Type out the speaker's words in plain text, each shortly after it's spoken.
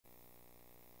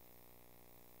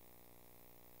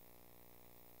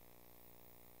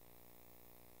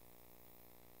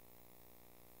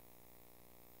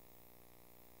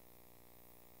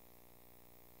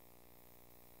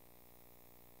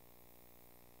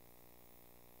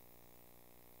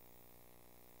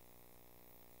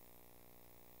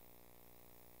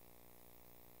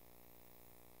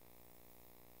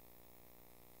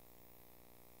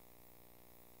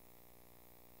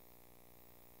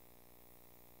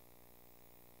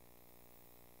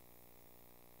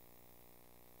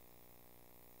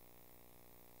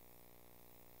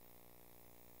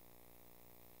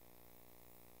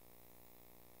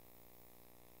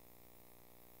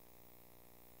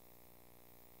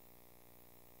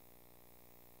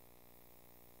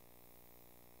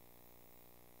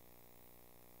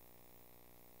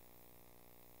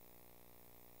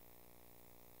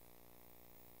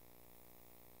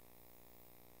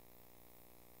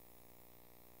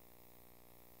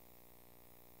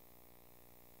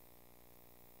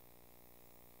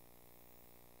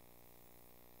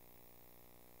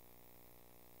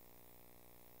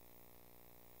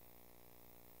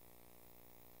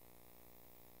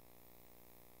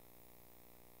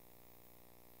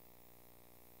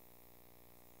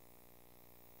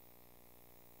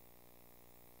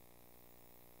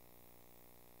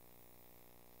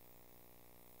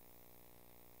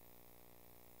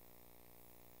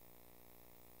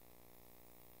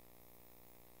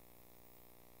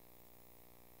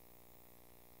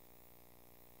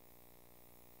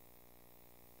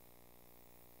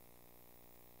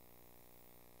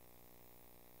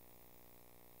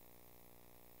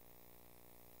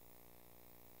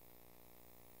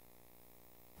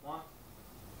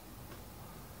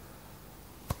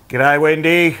G'day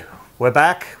Wendy, we're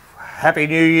back. Happy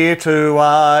New Year to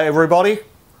everybody.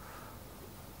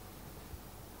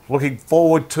 Looking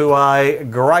forward to a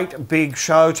great big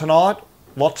show tonight.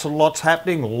 Lots and lots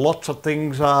happening, lots of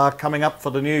things coming up for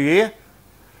the new year.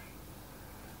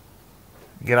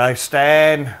 G'day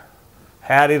Stan,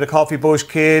 howdy the Coffee Bush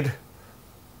Kid.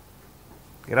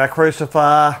 G'day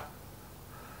Crucifer.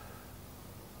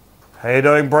 How you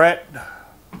doing Brett?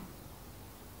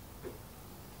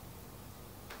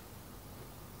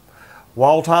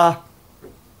 Walter.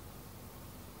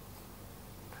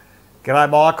 G'day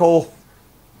Michael.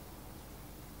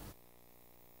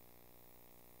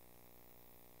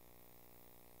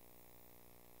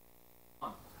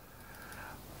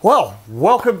 Well,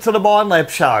 welcome to the Minelab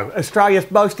show, Australia's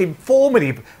most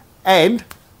informative and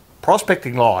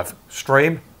prospecting live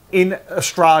stream in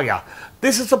Australia.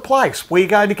 This is a place where you're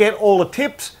going to get all the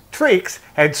tips, tricks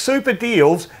and super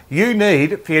deals you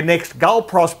need for your next gold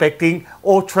prospecting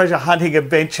or treasure hunting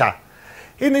adventure.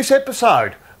 In this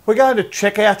episode, we're going to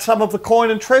check out some of the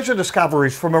coin and treasure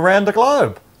discoveries from around the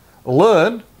globe,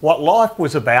 learn what life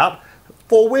was about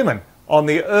for women on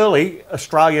the early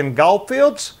Australian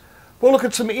goldfields. We'll look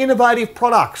at some innovative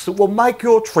products that will make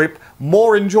your trip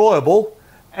more enjoyable,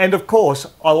 and of course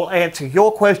I will answer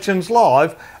your questions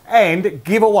live and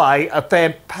give away a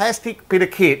fantastic bit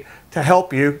of kit to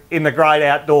help you in the great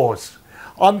outdoors.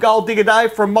 I'm Gold Digger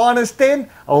Dave from Miners Den.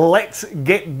 Let's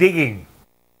get digging.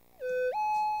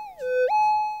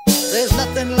 There's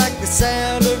nothing like the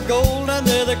sound of gold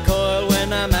under the coil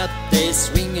when I'm out there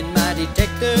swinging my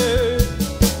detector.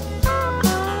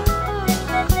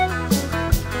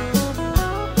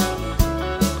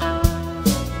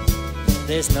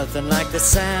 There's nothing like the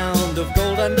sound of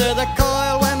gold under the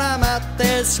coil when I'm out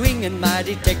there swinging my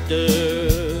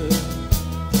detector.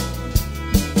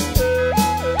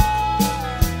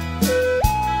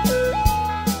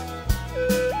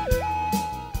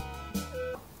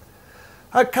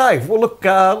 Okay, well look,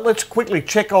 let's quickly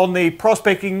check on the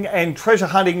prospecting and treasure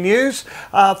hunting news.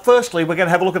 Firstly, we're going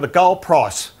to have a look at the gold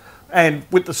price. And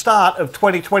with the start of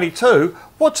 2022,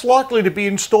 what's likely to be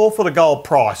in store for the gold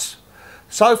price?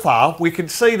 So far, we can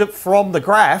see that from the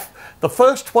graph, the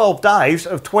first 12 days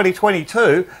of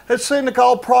 2022 has seen the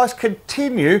gold price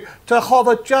continue to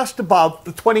hover just above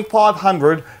the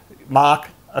 2,500 mark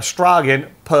Australian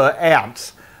per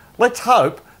ounce. Let's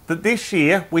hope that this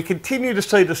year we continue to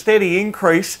see the steady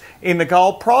increase in the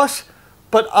gold price,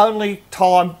 but only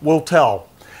time will tell.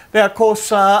 Now, of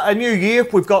course, a new year,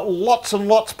 we've got lots and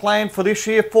lots planned for this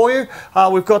year for you.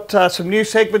 We've got some new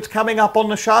segments coming up on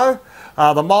the show.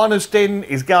 The Miners Den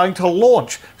is going to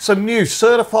launch some new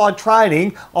certified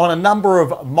training on a number of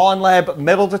Minelab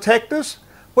metal detectors.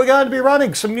 We're going to be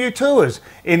running some new tours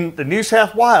in the New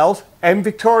South Wales and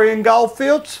Victorian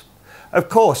goldfields. Of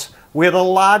course, we're the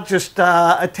largest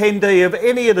attendee of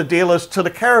any of the dealers to the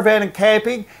caravan and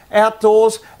camping,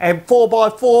 outdoors and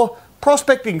 4x4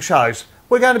 prospecting shows.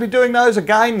 We're going to be doing those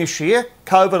again this year,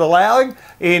 COVID allowing,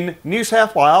 in New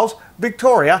South Wales,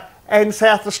 Victoria and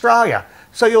South Australia.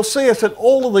 So you'll see us at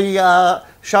all of the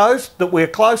shows that we're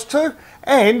close to,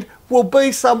 and we'll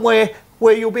be somewhere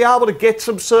where you'll be able to get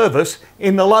some service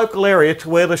in the local area to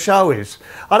where the show is.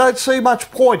 I don't see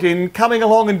much point in coming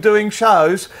along and doing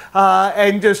shows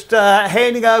and just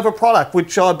handing over product,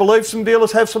 which I believe some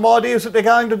dealers have some ideas that they're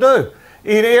going to do,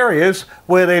 in areas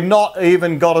where they've not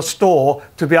even got a store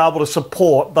to be able to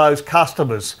support those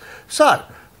customers. So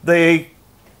there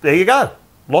you go.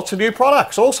 Lots of new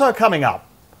products also coming up.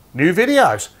 New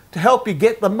videos to help you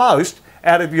get the most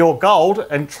out of your gold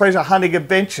and treasure hunting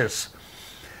adventures.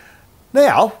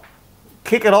 Now,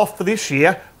 kick it off for this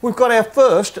year, we've got our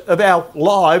first of our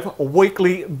live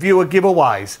weekly viewer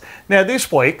giveaways. Now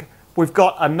this week, we've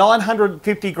got a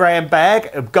 950 gram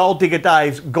bag of Gold Digger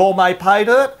Dave's gourmet pay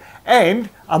dirt and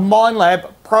a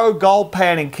Minelab Pro Gold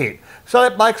Panning Kit. So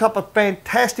that makes up a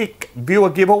fantastic viewer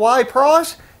giveaway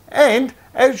prize, and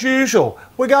as usual,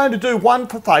 we're going to do one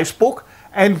for Facebook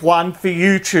and one for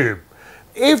YouTube.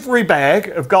 Every bag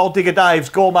of Gold Digger Dave's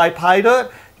gourmet pay dirt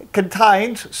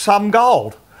contains some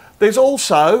gold. There's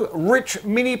also rich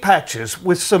mini patches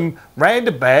with some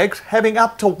random bags having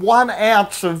up to 1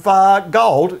 ounce of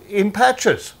gold in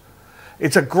patches.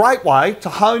 It's a great way to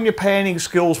hone your panning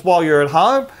skills while you're at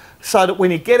home, so that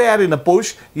when you get out in the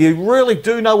bush, you really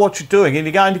do know what you're doing and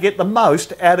you're going to get the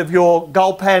most out of your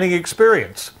gold panning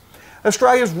experience.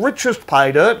 Australia's richest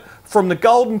pay dirt from the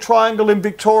Golden Triangle in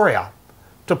Victoria.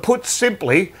 To put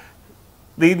simply,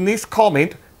 in this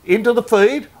comment into the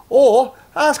feed or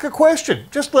ask a question.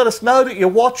 Just let us know that you're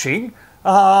watching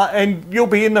and you'll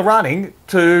be in the running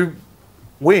to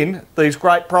win these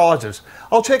great prizes.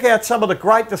 I'll check out some of the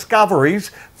great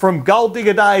discoveries from Gold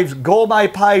Digger Dave's Gourmet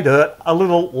Pay Dirt a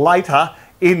little later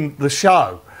in the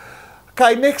show.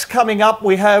 Okay, next coming up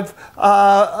we have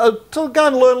going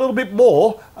to learn a little bit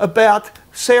more about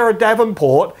Sarah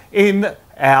Davenport in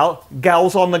our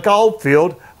Gals on the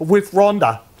Goldfield with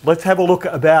Rhonda. Let's have a look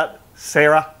about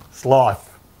Sarah's life.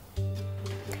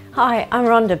 Hi, I'm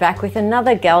Rhonda, back with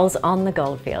another Gals on the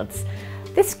Goldfields.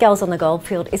 This Gals on the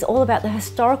Goldfield is all about the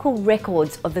historical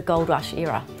records of the Gold Rush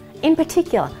era. In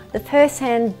particular, the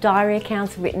first-hand diary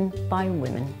accounts written by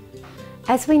women.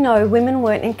 As we know, women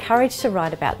weren't encouraged to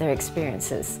write about their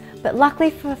experiences, but luckily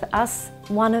for us,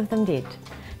 one of them did.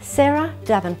 Sarah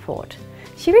Davenport.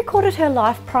 She recorded her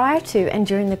life prior to and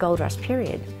during the Gold Rush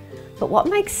period. But what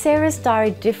makes Sarah's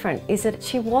diary different is that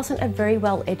she wasn't a very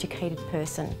well-educated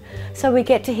person. So we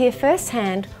get to hear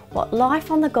firsthand what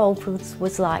life on the goldfields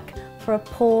was like for a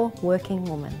poor working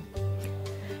woman.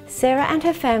 Sarah and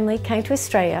her family came to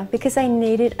Australia because they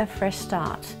needed a fresh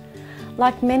start.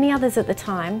 Like many others at the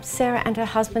time, Sarah and her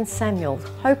husband Samuel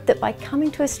hoped that by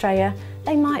coming to Australia,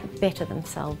 they might better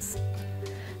themselves.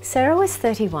 Sarah was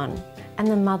 31 and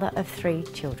the mother of 3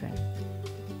 children.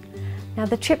 Now,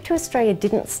 the trip to Australia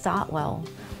didn't start well.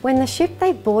 When the ship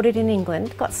they boarded in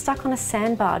England got stuck on a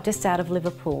sandbar just out of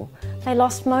Liverpool, they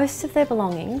lost most of their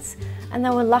belongings and they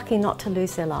were lucky not to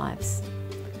lose their lives.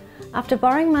 After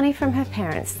borrowing money from her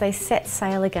parents, they set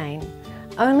sail again,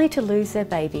 only to lose their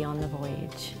baby on the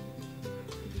voyage.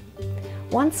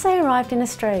 Once they arrived in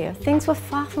Australia, things were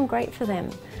far from great for them,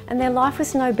 and their life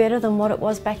was no better than what it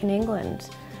was back in England.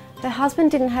 Her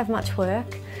husband didn't have much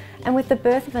work, and with the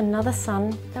birth of another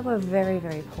son, they were very,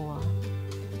 very poor.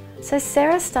 So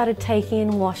Sarah started taking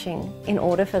in washing in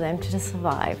order for them to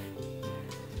survive.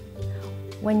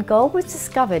 When gold was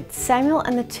discovered, Samuel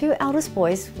and the 2 eldest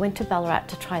boys went to Ballarat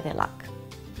to try their luck.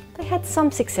 They had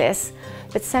some success,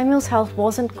 but Samuel's health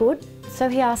wasn't good, so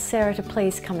he asked Sarah to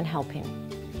please come and help him.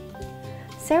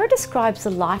 Sarah describes the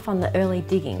life on the early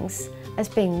diggings as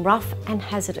being rough and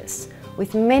hazardous,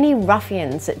 with many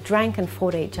ruffians that drank and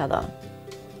fought each other.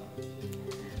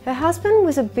 Her husband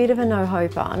was a bit of a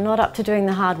no-hoper, not up to doing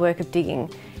the hard work of digging.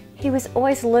 He was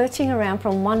always lurching around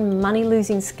from one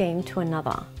money-losing scheme to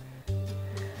another.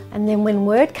 And then when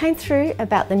word came through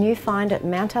about the new find at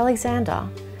Mount Alexander,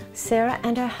 Sarah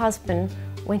and her husband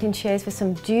went in shares with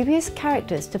some dubious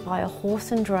characters to buy a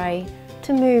horse and dray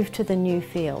to move to the new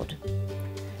field.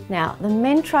 Now, the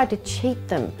men tried to cheat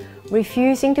them,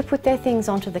 refusing to put their things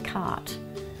onto the cart.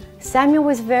 Samuel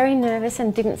was very nervous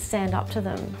and didn't stand up to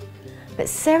them. But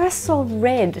Sarah saw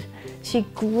red. She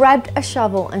grabbed a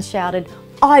shovel and shouted,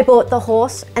 "I bought the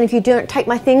horse, and if you don't take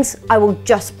my things, I will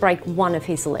just break one of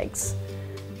his legs."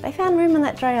 They found room on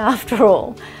that dray after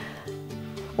all.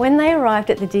 When they arrived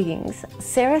at the diggings,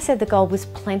 Sarah said the gold was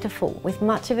plentiful, with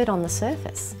much of it on the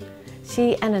surface.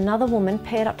 She and another woman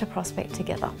paired up to prospect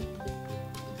together.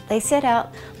 They set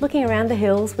out looking around the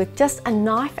hills with just a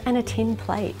knife and a tin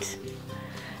plate.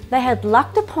 They had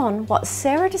lucked upon what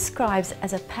Sarah describes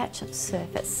as a patch of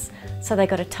surface. So they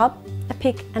got a tub, a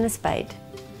pick and a spade.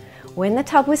 When the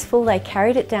tub was full, they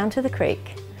carried it down to the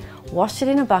creek, washed it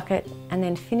in a bucket and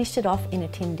then finished it off in a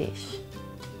tin dish.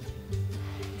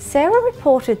 Sarah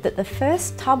reported that the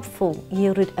first tub full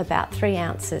yielded about 3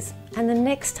 ounces and the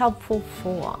next tub full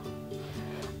 4.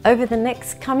 Over the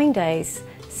next coming days,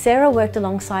 Sarah worked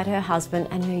alongside her husband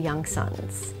and her young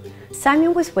sons.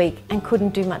 Samuel was weak and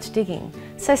couldn't do much digging,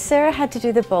 so Sarah had to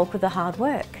do the bulk of the hard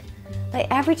work. They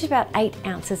averaged about 8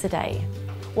 ounces a day,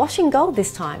 washing gold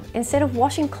this time instead of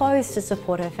washing clothes to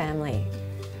support her family.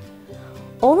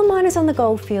 All the miners on the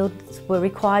goldfields were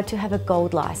required to have a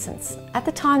gold licence. At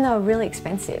the time they were really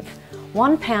expensive,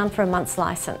 £1 for a month's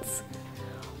licence.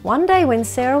 One day when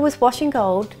Sarah was washing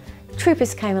gold,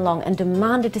 troopers came along and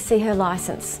demanded to see her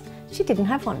licence. She didn't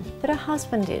have one, but her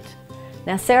husband did.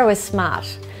 Now Sarah was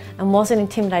smart and wasn't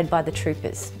intimidated by the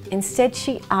troopers. Instead,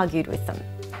 she argued with them.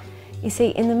 You see,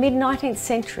 in the mid-19th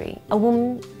century,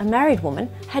 a married woman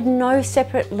had no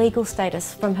separate legal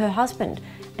status from her husband,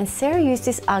 and Sarah used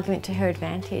this argument to her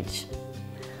advantage.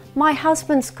 "My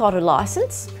husband's got a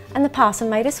licence, and the parson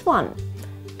made us one,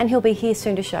 and he'll be here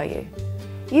soon to show you."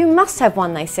 "You must have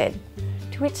one," they said.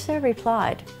 To which Sarah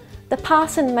replied, "The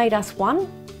parson made us one,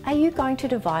 are you going to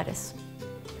divide us?"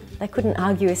 They couldn't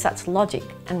argue with such logic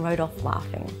and rode off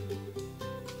laughing.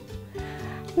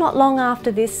 Not long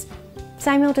after this,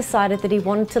 Samuel decided that he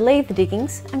wanted to leave the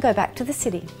diggings and go back to the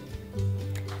city.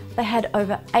 They had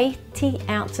over 80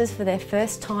 ounces for their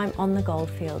first time on the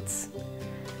goldfields.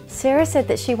 Sarah said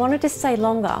that she wanted to stay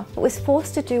longer but was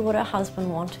forced to do what her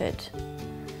husband wanted.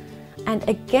 And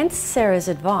against Sarah's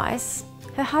advice,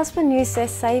 Her husband used their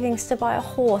savings to buy a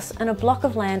horse and a block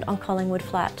of land on Collingwood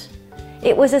Flat.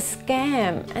 It was a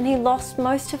scam and he lost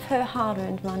most of her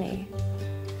hard-earned money.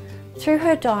 Through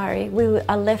her diary, we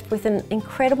are left with an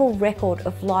incredible record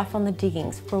of life on the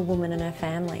diggings for a woman and her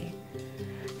family.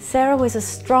 Sarah was a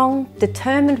strong,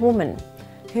 determined woman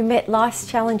who met life's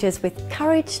challenges with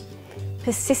courage,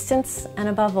 persistence, and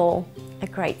above all, a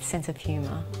great sense of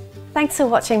humour. Thanks for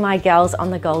watching my gals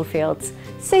on the goldfields.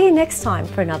 See you next time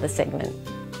for another segment.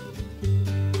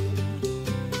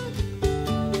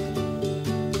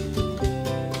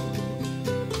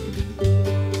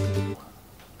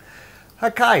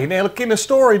 Okay, now look, in a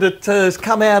story that has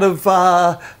come out of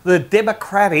the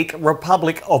Democratic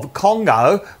Republic of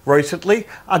Congo recently,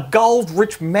 a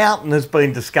gold-rich mountain has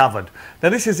been discovered. Now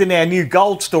this is in our new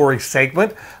gold story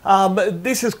segment.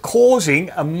 This is causing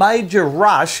a major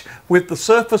rush with the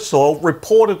surface soil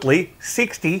reportedly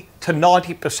 60 to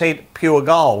 90% pure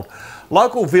gold.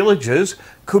 Local villagers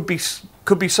could be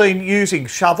seen using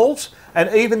shovels and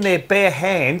even their bare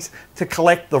hands to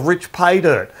collect the rich pay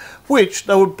dirt, which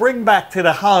they would bring back to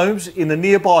their homes in the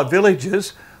nearby villages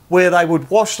where they would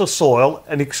wash the soil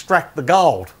and extract the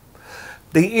gold.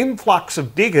 The influx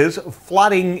of diggers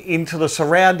flooding into the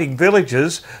surrounding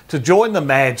villages to join the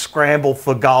mad scramble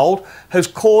for gold has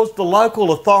caused the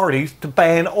local authorities to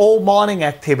ban all mining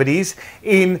activities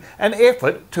in an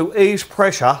effort to ease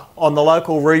pressure on the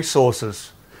local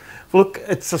resources. Look,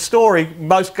 it's a story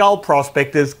most gold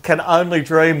prospectors can only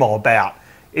dream about.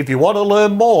 If you want to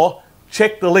learn more,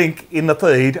 check the link in the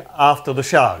feed after the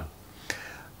show.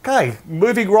 Okay,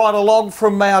 moving right along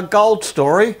from our gold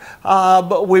story,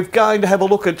 we're going to have a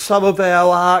look at some of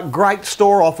our great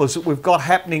store offers that we've got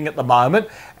happening at the moment.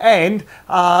 And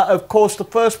of course, the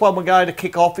first one we're going to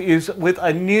kick off is with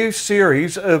a new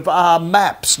series of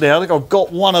maps. Now, I think I've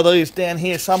got one of these down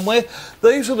here somewhere.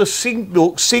 These are the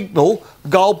Signal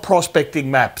gold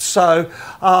prospecting maps. So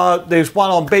there's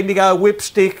one on Bendigo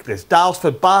Whipstick, there's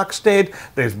Dalesford Barkstead,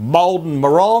 there's Malden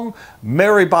Morong,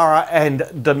 Maryborough and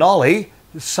Denali,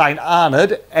 St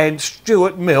Arnaud and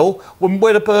Stuart Mill,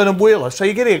 Wedderburn and Wheeler. So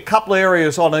you're getting a couple of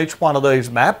areas on each one of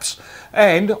these maps.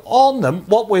 And on them,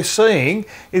 what we're seeing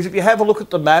is, if you have a look at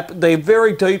the map, they're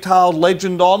very detailed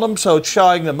legend on them. So it's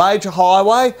showing the major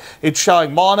highway, it's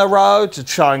showing minor roads,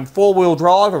 it's showing four-wheel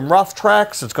drive and rough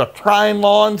tracks, it's got train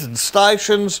lines and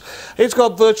stations, it's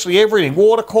got virtually everything,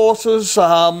 water courses,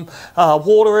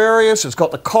 water areas, it's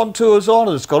got the contours on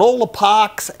it, it's got all the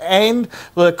parks and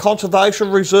the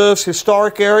conservation reserves,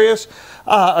 historic areas.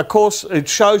 Of course, it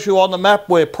shows you on the map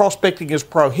where prospecting is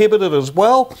prohibited as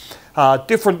well.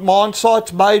 Different mine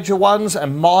sites, major ones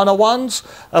and minor ones,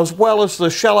 as well as the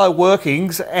shallow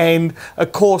workings and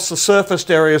of course the surfaced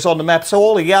areas on the map. So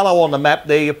all the yellow on the map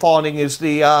there you're finding is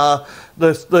the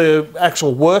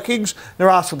actual workings. There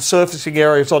are some surfacing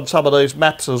areas on some of these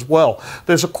maps as well.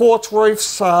 There's a quartz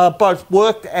reefs, both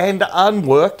worked and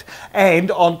unworked,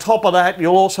 and on top of that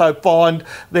you'll also find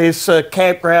there's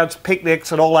campgrounds,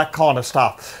 picnics and all that kind of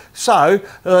stuff. So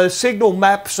Signal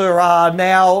maps are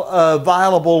now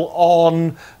available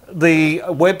on the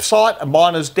website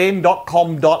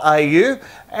minersden.com.au,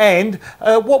 and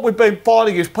what we've been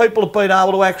finding is people have been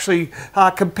able to actually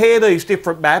compare these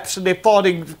different maps, and they're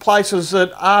finding places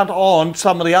that aren't on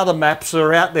some of the other maps that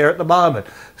are out there at the moment.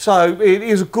 So it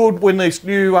is good when this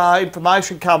new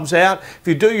information comes out. If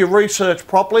you do your research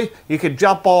properly, you can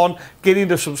jump on, get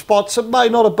into some spots that may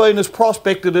not have been as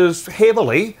prospected as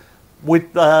heavily,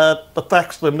 with the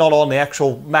facts of them not on the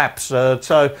actual maps.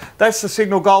 So that's the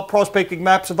Signal Gold Prospecting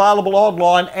maps, available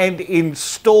online and in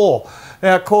store.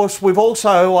 Now, of course, we've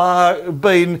also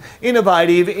been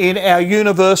innovative in our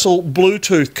Universal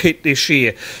Bluetooth kit this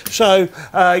year. So,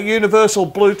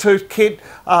 Universal Bluetooth kit,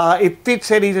 it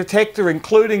fits any detector,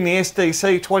 including the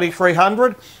SDC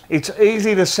 2300. It's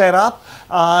easy to set up,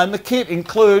 and the kit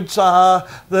includes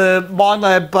the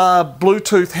Minelab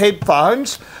Bluetooth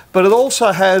headphones, but it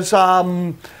also has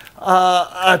a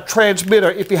transmitter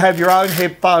if you have your own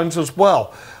headphones as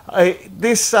well.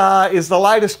 This is the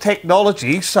latest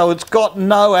technology, so it's got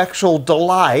no actual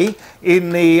delay in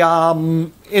the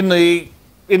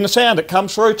sound that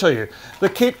comes through to you. The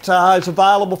kit is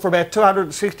available for about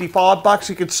 $265.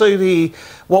 You can see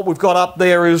what we've got up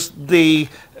there is the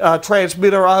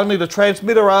transmitter only. The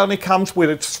transmitter only comes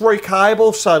with its 3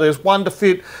 cables, so there's one to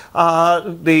fit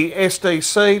the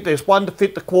SDC, there's one to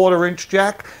fit the 1/4-inch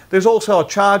jack. There's also a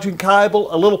charging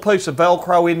cable, a little piece of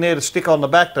Velcro in there to stick on the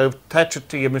back to attach it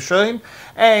to your machine,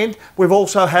 and we've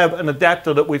also have an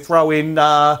adapter that we throw in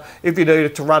if you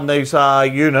needed to run these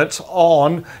units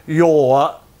on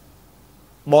your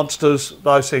monsters,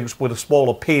 those things with a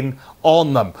smaller pin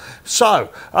on them. So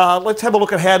let's have a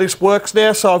look at how this works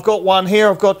now. So I've got one here,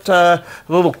 I've got a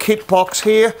little kit box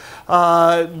here.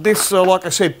 This, like I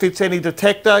said, fits any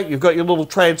detector. You've got your little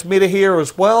transmitter here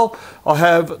as well. I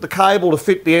have the cable to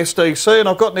fit the SDC, and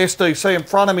I've got an SDC in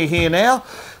front of me here now.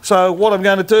 So what I'm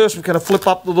going to do is I'm going to flip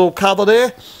up the little cover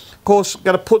there. Of course, I'm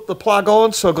going to put the plug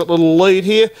on, so I've got the little lead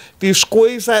here. If you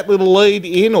squeeze that little lead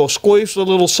in, or squeeze the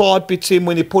little side bits in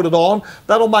when you put it on,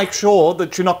 that'll make sure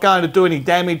that you're not going to do any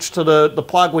damage to the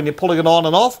plug when you're pulling it on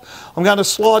and off. I'm going to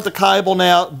slide the cable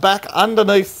now back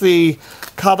underneath the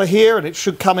cover here, and it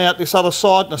should come out this other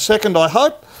side in a second, I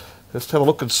hope. Let's have a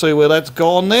look and see where that's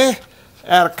gone there.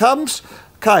 Out it comes.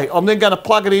 Okay, I'm then going to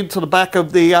plug it into the back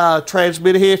of the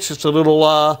transmitter here. It's just a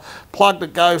little plug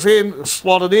that goes in,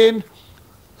 slot it in.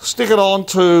 Stick it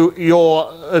onto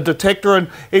your detector, and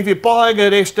if you're buying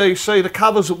an SDC, the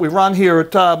covers that we run here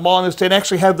at Miners Den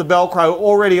actually have the Velcro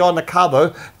already on the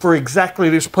cover for exactly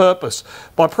this purpose.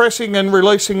 By pressing and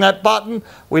releasing that button,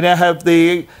 we now have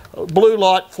the blue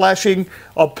light flashing.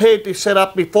 I've paired this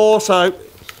setup before, so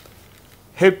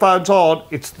headphones on.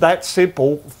 It's that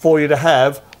simple for you to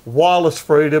have wireless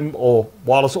freedom or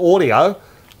wireless audio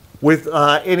with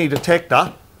any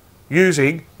detector,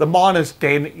 using the Miners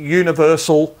Den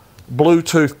Universal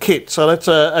Bluetooth kit. So that's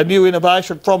a new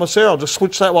innovation from us there. I'll just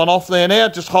switch that one off there now.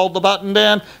 Just hold the button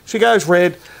down. She goes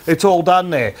red. It's all done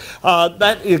there.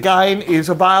 That again is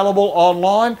available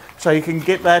online, so you can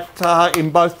get that in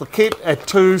both the kit at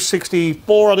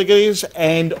 $264, I think it is,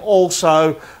 and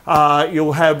also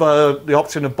you'll have the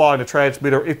option of buying a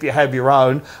transmitter if you have your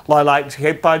own low latency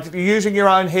headphones. If you're using your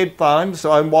own headphones,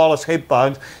 own wireless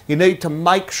headphones, you need to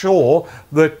make sure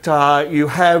that you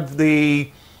have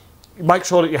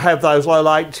those low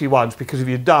latency ones, because if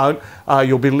you don't,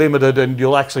 you'll be limited and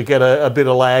you'll actually get a bit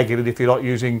of lag in it if you're not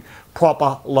using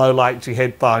proper low latency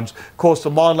headphones. Of course, the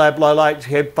Minelab low latency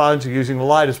headphones are using the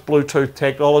latest Bluetooth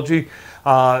technology,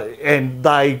 and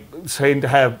they seem to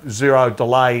have zero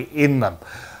delay in them.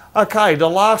 Okay, the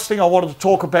last thing I wanted to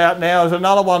talk about now is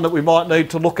another one that we might need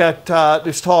to look at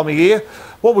this time of year.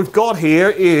 What we've got here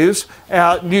is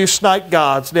our new snake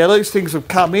guards. Now these things have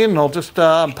come in. I'll just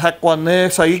unpack one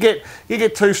there. So you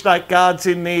get two snake guards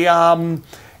in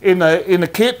the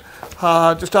kit.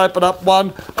 Just open up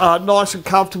one, nice and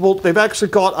comfortable. They've actually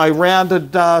got a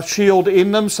rounded shield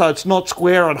in them, so it's not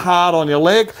square and hard on your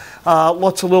leg.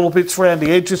 Lots of little bits around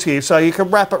the edges here, so you can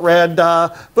wrap it around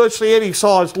virtually any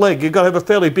sized leg. You've got to have a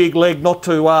fairly big leg not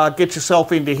to get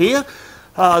yourself into here.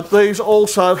 These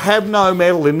also have no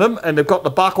metal in them, and they've got the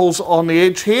buckles on the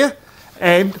edge here,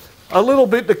 and a little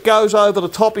bit that goes over the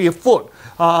top of your foot.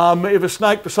 If a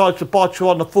snake decides to bite you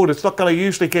on the foot, it's not going to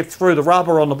usually get through the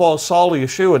rubber on the sole of your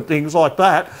shoe and things like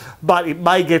that, but it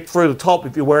may get through the top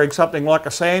if you're wearing something like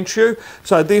a sand shoe.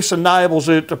 So this enables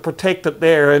it to protect it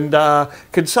there, and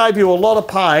can save you a lot of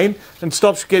pain and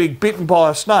stops you getting bitten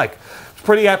by a snake. It's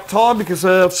pretty apt time, because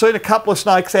I've seen a couple of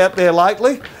snakes out there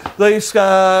lately. These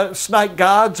snake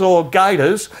guards or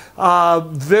gaiters are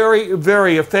very,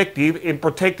 very effective in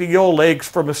protecting your legs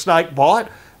from a snake bite,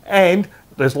 and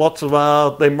there's lots of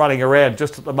them running around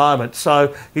just at the moment.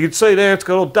 So you can see there it's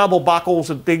got all double buckles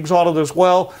and things on it as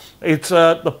well. It's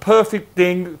the perfect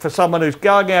thing for someone who's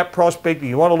going out prospecting.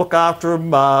 You want to look after them,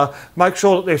 make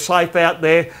sure that they're safe out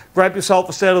there. Grab yourself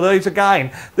a set of these.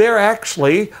 Again, they're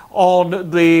actually on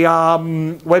the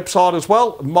website as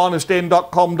well,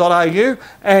 minersden.com.au,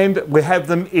 and we have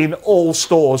them in all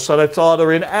stores. So that's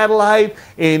either in Adelaide,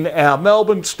 in our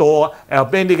Melbourne store, our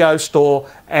Bendigo store,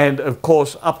 and of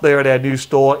course up there at our new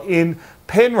store in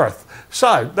Penrith.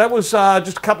 So that was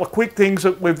just a couple of quick things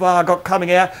that we've got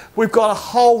coming out. We've got a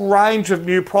whole range of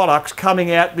new products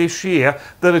coming out this year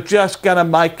that are just going to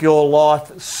make your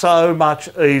life so much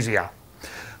easier.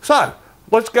 So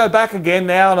let's go back again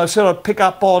now, and I said I'd pick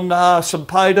up on some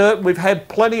pay dirt. We've had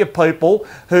plenty of people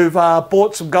who've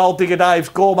bought some Gold Digger Dave's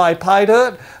gourmet pay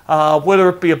dirt, whether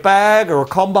it be a bag or a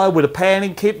combo with a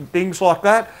panning kit and things like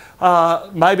that.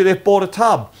 Maybe they've bought a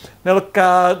tub. Now look,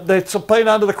 it's been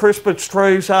under the Christmas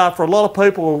trees for a lot of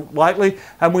people lately,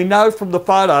 and we know from the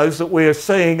photos that we're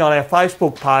seeing on our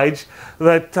Facebook page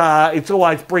that it's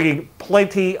always bringing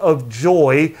plenty of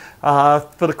joy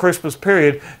for the Christmas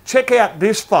period. Check out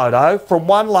this photo from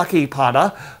one lucky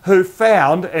punter who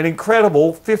found an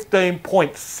incredible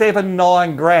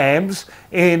 15.79 grams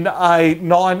in a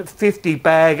 950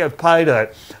 bag of pay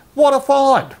dirt. What a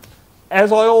find!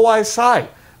 As I always say,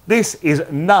 this is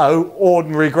no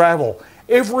ordinary gravel.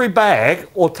 Every bag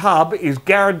or tub is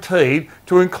guaranteed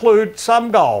to include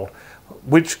some gold,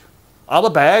 which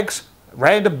other bags,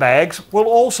 random bags, will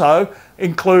also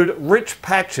include rich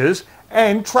patches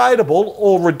and tradable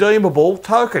or redeemable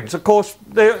tokens. Of course,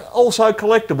 they're also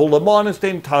collectible, the Miners'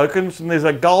 Den tokens, and there's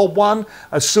a gold one,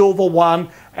 a silver one,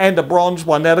 and a bronze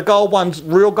one. Now, the gold one's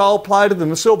real gold plated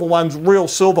and the silver one's real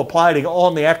silver plating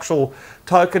on the actual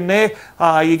token there.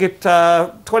 You get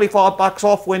 25 bucks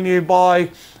off when you buy,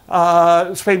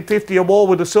 spend 50 or more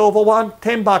with the silver one,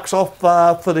 10 bucks off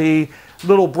for the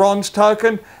little bronze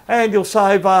token, and you'll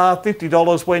save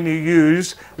 $50 when you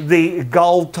use the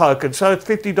gold token. So it's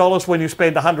 $50 when you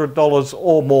spend $100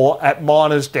 or more at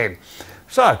Miners' Den.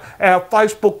 So our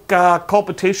Facebook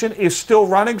competition is still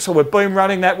running, so we've been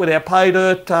running that with our pay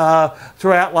dirt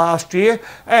throughout last year,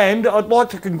 and I'd like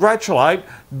to congratulate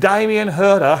Damien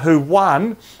Herder, who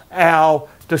won our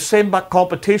December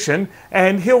competition,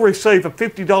 and he'll receive a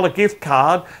 $50 gift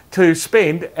card to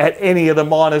spend at any of the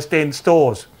Miners' Den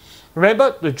stores.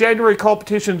 Remember, the January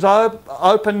competition's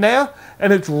open now,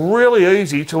 and it's really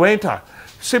easy to enter.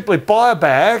 Simply buy a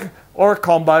bag or a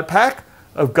combo pack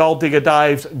of Gold Digger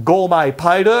Dave's gourmet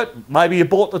pay dirt. Maybe you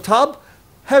bought the tub.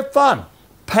 Have fun.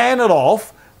 Pan it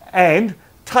off and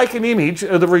take an image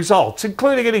of the results,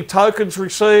 including any tokens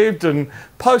received, and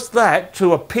post that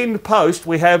to a pinned post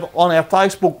we have on our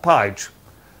Facebook page.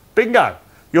 Bingo.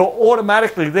 You're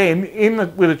automatically then in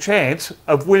with a chance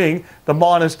of winning the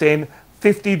Miners' Den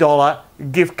 $50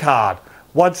 gift card.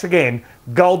 Once again,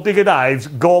 Gold Digger Dave's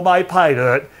gourmet pay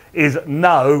dirt is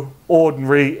no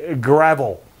ordinary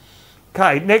gravel.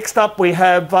 Okay, next up we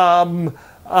have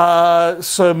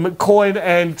some coin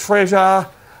and treasure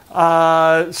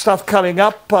stuff coming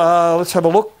up. Let's have a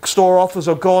look. Store offers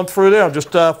I've gone through there. I'm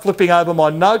just flipping over my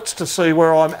notes to see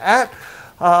where I'm at.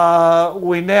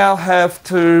 We now have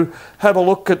to have a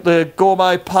look at the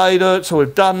gourmet pay dirt, so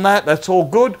we've done that. That's all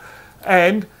good.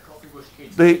 And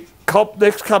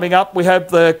next coming up, we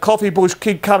have the Coffee Bush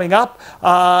Kid coming up,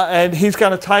 and he's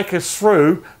going to take us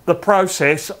through the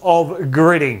process of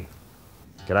gridding.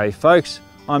 G'day folks,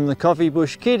 I'm the Coffee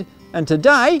Bush Kid, and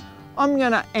today I'm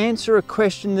going to answer a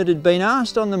question that had been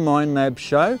asked on the Minelab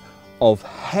show of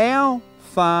how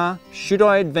far should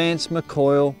I advance my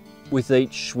coil with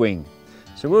each swing.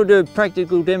 So we'll do a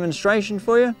practical demonstration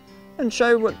for you and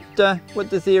show what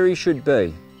the theory should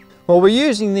be. Well, we're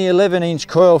using the 11-inch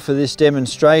coil for this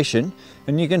demonstration,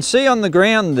 and you can see on the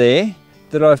ground there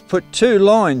that I've put 2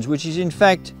 lines, which is in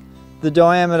fact the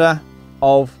diameter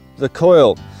of the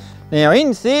coil. Now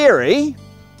in theory,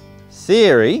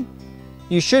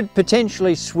 you should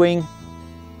potentially swing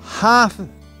half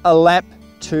a lap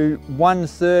to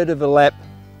 1/3 of a lap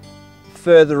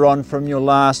further on from your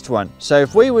last one. So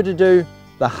if we were to do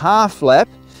the half lap,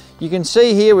 you can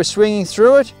see here we're swinging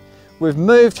through it. We've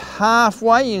moved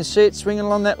halfway, you can see it swinging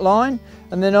along that line,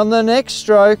 and then on the next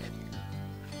stroke,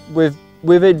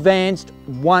 we've advanced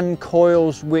 1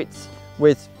 coil's width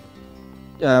with,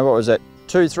 what was that,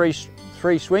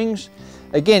 3 swings.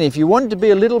 Again, if you wanted to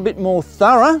be a little bit more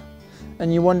thorough,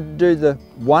 and you wanted to do the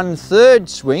 1/3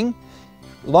 swing,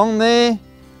 along there,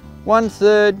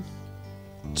 1/3,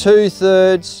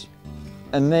 2/3,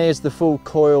 and there's the full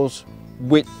coil's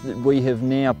width that we have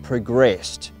now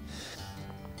progressed.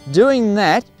 Doing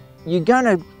that, you're going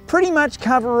to pretty much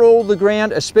cover all the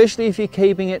ground, especially if you're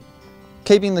keeping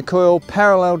the coil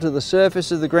parallel to the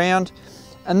surface of the ground,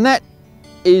 and that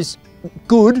is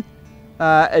good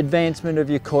advancement of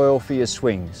your coil for your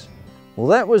swings. Well,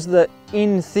 that was the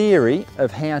in theory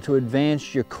of how to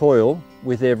advance your coil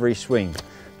with every swing.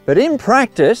 But in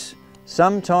practice,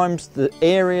 sometimes the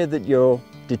area that you're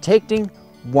detecting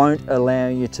won't allow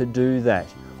you to do that.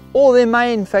 Or there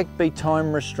may in fact be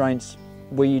time restraints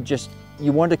where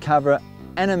you want to cover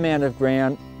an amount of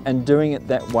ground, and doing it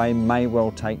that way may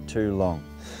well take too long.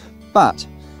 But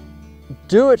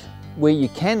do it where you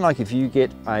can. Like if you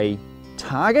get a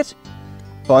target,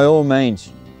 by all means,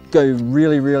 go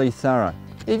really, really thorough.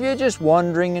 If you're just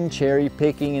wandering and cherry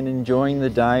picking and enjoying the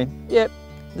day, yep,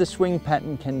 the swing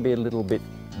pattern can be a little bit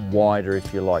wider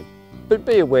if you like, but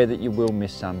be aware that you will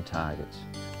miss some targets.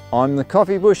 I'm the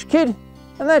Coffee Bush Kid,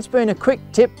 and that's been a quick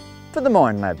tip for the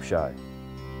Minelab show.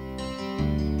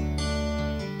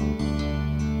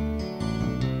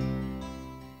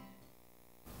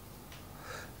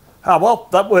 Well,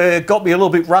 that got me a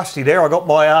little bit rusty there. I got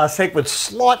my segment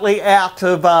slightly out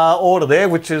of order there,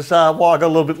 which is why I got a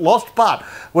little bit lost. But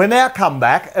we're now come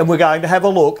back and we're going to have a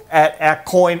look at our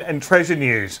coin and treasure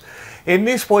news. In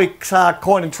this week's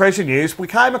coin and treasure news, we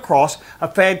came across a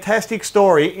fantastic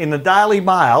story in the Daily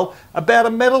Mail about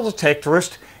a metal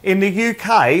detectorist in the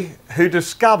UK who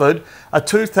discovered a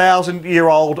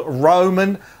 2,000-year-old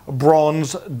Roman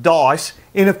bronze dice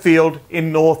in a field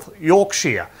in North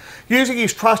Yorkshire. Using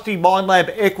his trusty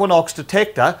Minelab Equinox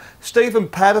detector, Stephen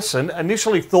Patterson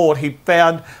initially thought he'd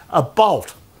found a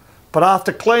bolt, but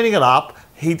after cleaning it up,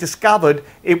 he discovered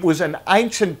it was an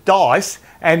ancient dice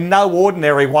and no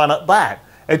ordinary one at that.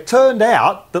 It turned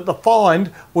out that the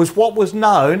find was what was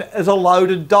known as a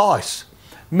loaded dice,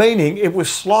 meaning it was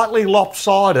slightly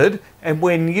lopsided, and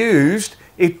when used,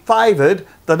 it favoured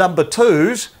the number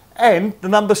 2s and the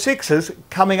number 6s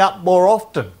coming up more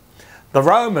often. The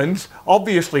Romans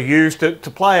obviously used it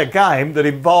to play a game that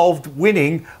involved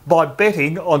winning by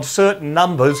betting on certain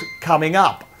numbers coming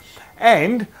up.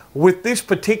 And with this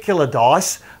particular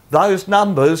dice, those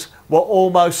numbers were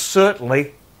almost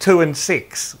certainly 2 and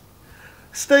 6.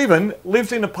 Stephen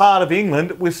lives in a part of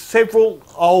England with several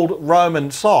old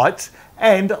Roman sites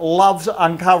and loves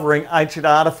uncovering ancient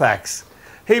artefacts.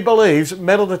 He believes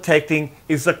metal detecting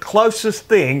is the closest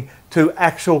thing to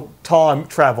actual time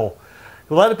travel.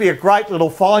 Well, that'd be a great little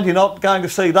find. You're not going to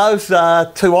see those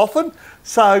too often.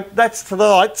 So that's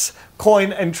tonight's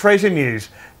Coin and Treasure News.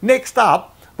 Next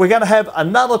up, we're going to have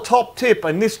another top tip,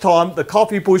 and this time the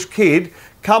Coffee Bush Kid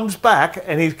comes back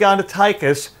and he's going to take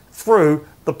us through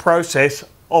the process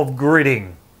of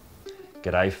gridding.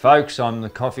 G'day folks, I'm the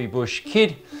Coffee Bush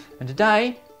Kid, and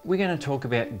today we're going to talk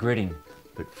about gridding.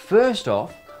 But first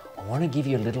off, I want to give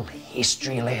you a little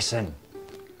history lesson.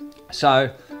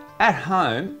 So at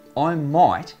home, I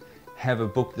might have a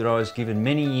book that I was given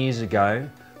many years ago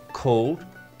called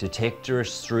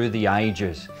Detectorists Through the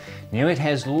Ages. Now it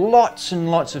has lots and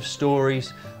lots of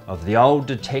stories of the old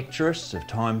detectorists of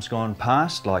times gone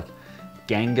past, like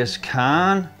Genghis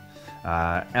Khan,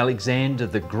 Alexander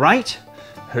the Great,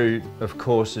 who of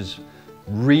course his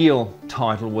real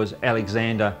title was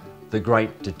Alexander the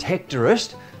Great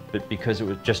Detectorist, but because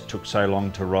it just took so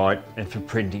long to write and for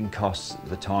printing costs at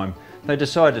the time, they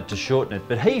decided to shorten it.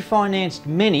 But he financed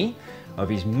many of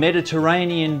his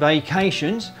Mediterranean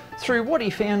vacations through what he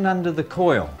found under the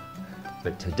coil.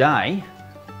 But today,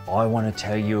 I want to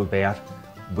tell you about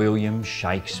William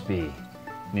Shakespeare.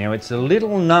 Now, it's a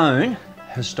little known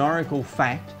historical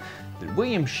fact that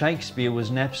William Shakespeare was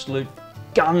an absolute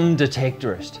gun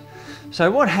detectorist. So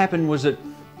what happened was that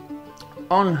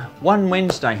on one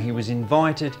Wednesday he was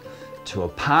invited to a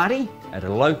party at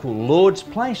a local lord's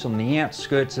place on the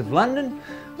outskirts of London.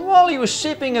 And while he was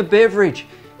sipping a beverage,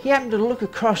 he happened to look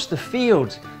across the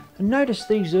fields and noticed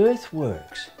these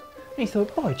earthworks. And he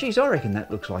thought, oh geez, I reckon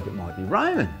that looks like it might be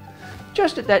Roman.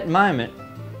 Just at that moment,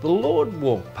 the Lord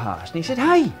walked past and he said,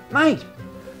 hey mate,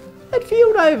 that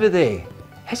field over there,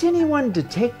 has anyone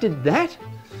detected that?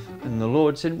 And the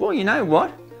Lord said, well, you know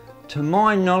what? To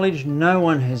my knowledge, no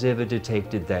one has ever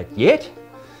detected that yet.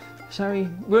 So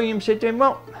William said to him,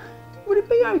 well, would it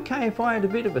be okay if I had a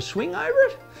bit of a swing over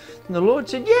it? And the Lord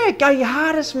said, yeah, go your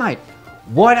hardest, mate.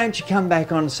 Why don't you come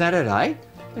back on Saturday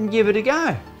and give it a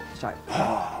go? So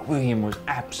William was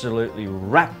absolutely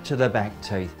wrapped to the back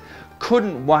teeth.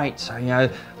 Couldn't wait. So,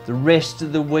 the rest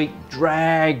of the week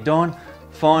dragged on.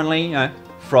 Finally,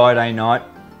 Friday night,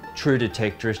 true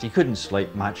detectorist, he couldn't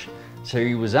sleep much. So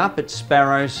he was up at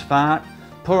Sparrow's Fart.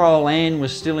 Poor old Anne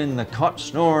was still in the cot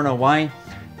snoring away.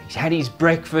 He's had his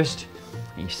breakfast,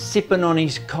 he's sipping on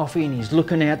his coffee and he's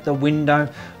looking out the window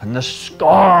and the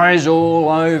sky's all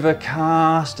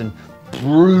overcast and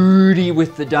broody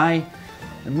with the day.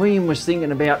 And William was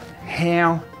thinking about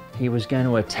how he was going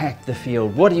to attack the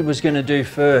field, what he was going to do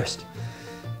first.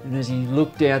 And as he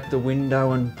looked out the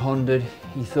window and pondered,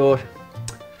 he thought,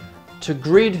 to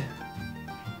grid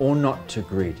or not to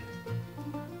grid?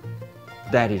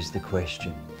 That is the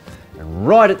question. And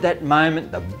right at that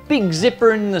moment, the big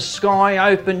zipper in the sky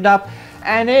opened up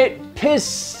and it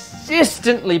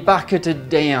persistently bucketed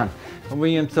down. And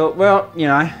William thought, well,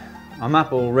 I'm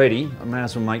up already, I may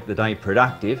as well make the day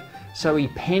productive. So he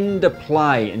penned a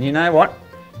play, and you know what?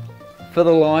 For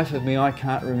the life of me, I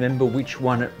can't remember which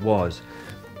one it was.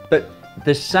 But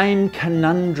the same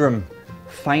conundrum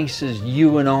faces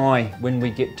you and I when we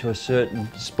get to a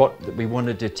certain spot that we want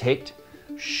to detect.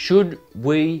 Should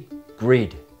we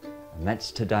grid? And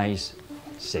that's today's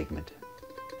segment.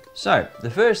 So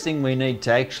the first thing we need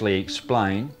to actually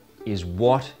explain is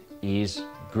what is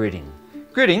gridding.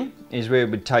 Gridding is where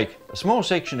we take a small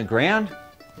section of ground,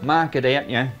 mark it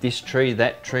out, this tree,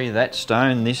 that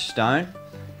stone, this stone,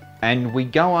 and we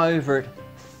go over it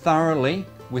thoroughly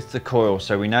with the coil.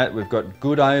 So we know that we've got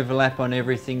good overlap on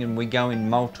everything and we go in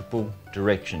multiple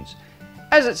directions.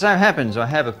 As it so happens, I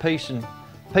have a piece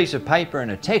of paper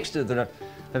and a texter that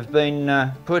have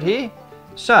been put here.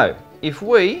 So if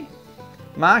we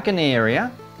mark an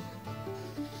area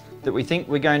that we think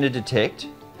we're going to detect,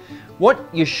 what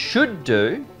you should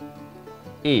do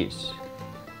is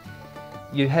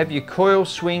you have your coil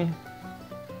swing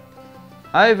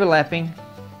overlapping,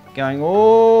 going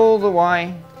all the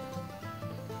way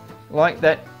like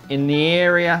that in the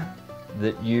area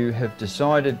that you have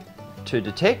decided to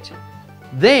detect.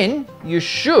 Then you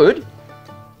should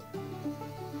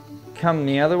come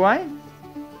the other way.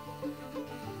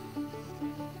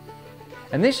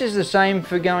 And this is the same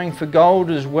for going for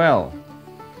gold as well.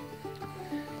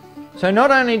 So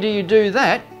not only do you do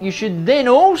that, you should then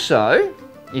also,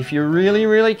 if you're really,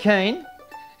 really keen,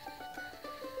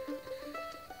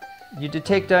 you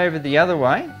detect over the other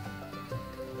way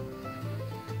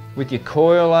with your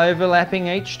coil overlapping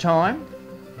each time.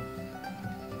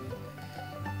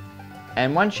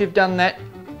 And once you've done that,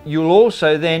 you'll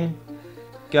also then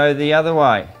go the other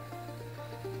way.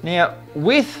 Now,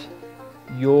 with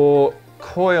your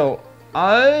coil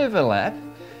overlap,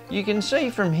 you can see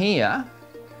from here,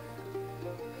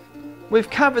 we've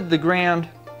covered the ground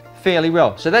fairly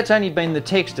well. So that's only been the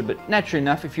texture, but naturally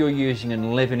enough, if you're using an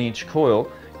 11-inch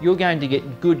coil, you're going to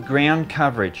get good ground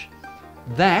coverage.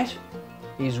 That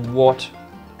is what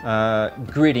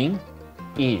gridding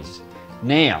is.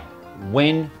 Now,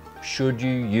 when should you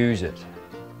use it?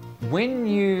 When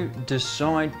you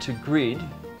decide to grid,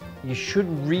 you should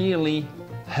really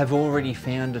have already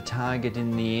found a target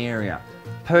in the area.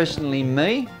 Personally,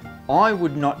 me, I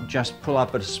would not just pull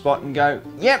up at a spot and go,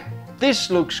 yep, this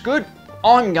looks good,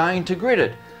 I'm going to grid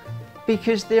it.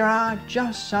 Because there are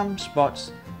just some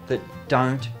spots that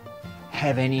don't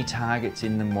have any targets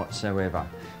in them whatsoever.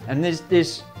 And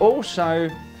there's also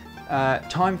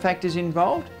time factors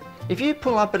involved. If you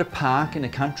pull up at a park in a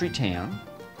country town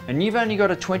and you've only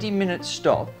got a 20-minute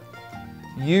stop,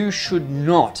 you should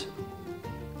not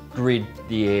grid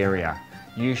the area.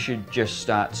 You should just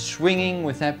start swinging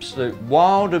with absolute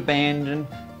wild abandon,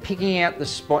 picking out the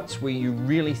spots where you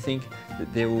really think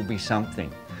that there will be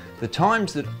something. The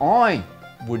times that I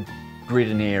would grid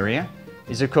an area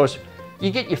is, of course, you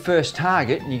get your first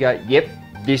target and you go, yep,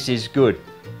 this is good.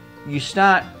 You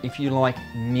start, if you like,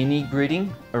 mini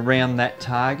gridding around that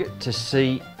target to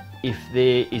see if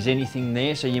there is anything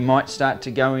there. So you might start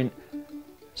to go in,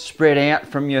 spread out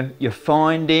from your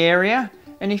find area.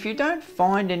 And if you don't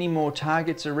find any more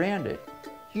targets around it,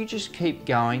 you just keep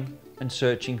going and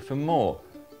searching for more.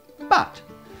 But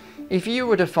if you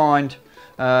were to find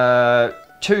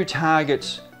 2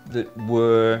 targets that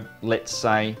were, let's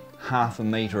say, half a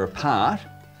metre apart,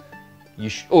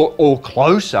 or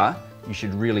closer, you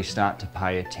should really start to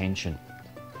pay attention.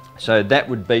 So that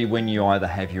would be when you either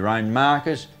have your own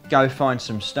markers, go find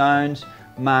some stones,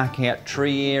 mark out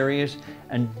tree areas,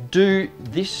 and do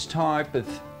this type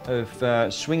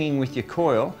of swinging with your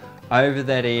coil over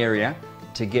that area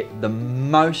to get the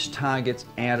most targets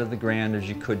out of the ground as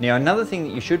you could. Now, another thing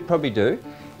that you should probably do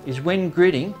is when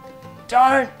gridding,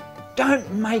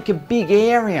 don't make a big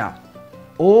area.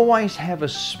 Always have a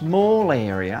small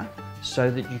area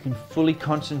so that you can fully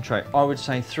concentrate. I would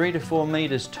say 3 to 4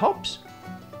 metres tops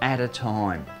at a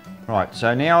time. Right,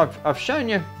 so now I've shown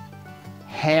you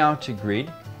how to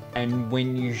grid and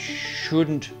when you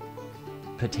shouldn't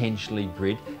potentially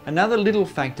grid. Another little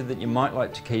factor that you might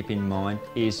like to keep in mind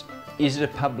is it a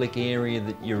public area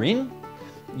that you're in?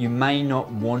 You may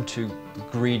not want to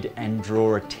grid and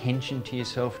draw attention to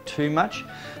yourself too much.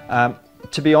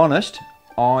 To be honest,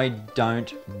 I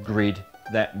don't grid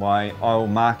that way. I will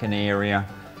mark an area,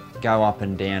 go up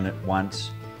and down it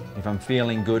once. If I'm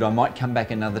feeling good, I might come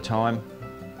back another time,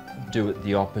 do it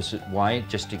the opposite way,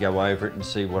 just to go over it and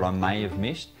see what I may have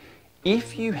missed.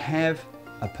 If you have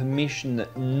a permission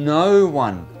that no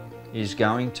one is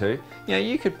going to, you know,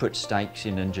 you could put stakes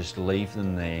in and just leave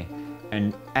them there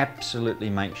and absolutely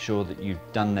make sure that you've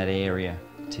done that area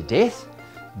to death,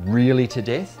 really to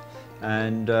death,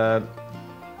 and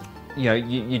you know,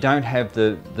 you don't have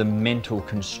the mental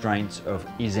constraints of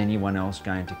is anyone else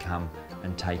going to come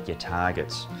and take your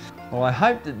targets. Well, I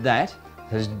hope that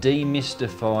has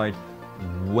demystified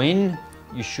when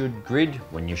you should grid,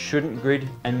 when you shouldn't grid,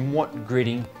 and what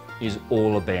gridding is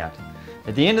all about.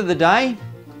 At the end of the day,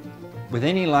 with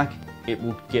any luck, it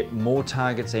will get more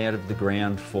targets out of the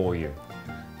ground for you.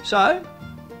 So,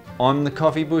 I'm the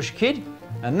Coffee Bush Kid,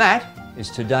 and that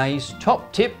is today's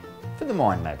top tip for the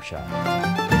Minelab Show.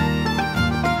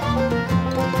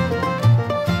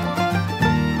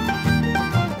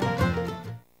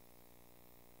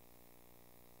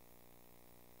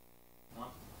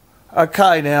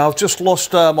 Okay, now I've just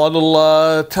lost my little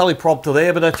teleprompter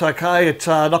there, but that's okay. It's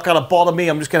not going to bother me.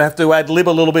 I'm just going to have to ad lib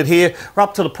a little bit here. We're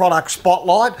up to the product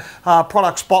spotlight.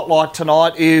 Product spotlight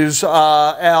tonight is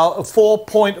our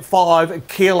 4.5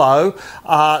 kilo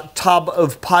tub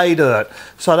of pay dirt.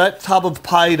 So that tub of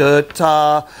pay dirt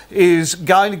is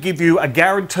going to give you a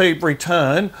guaranteed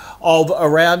return of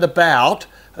around about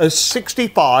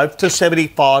 65 to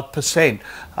 75%.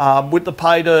 With the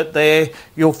pay dirt there,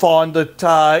 you'll find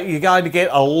that you're going to get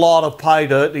a lot of pay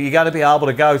dirt that you're going to be able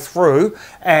to go through,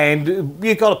 and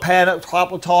you've got to pan it a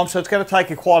couple of times, so it's going to take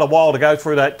you quite a while to go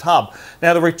through that tub.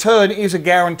 Now the return is a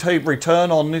guaranteed return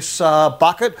on this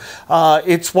bucket.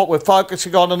 It's what we're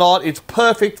focusing on tonight. It's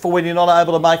perfect for when you're not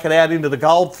able to make it out into the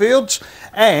gold fields,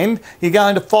 and you're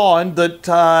going to find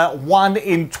that 1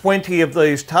 in 20 of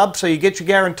these tubs, so you get your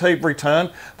guaranteed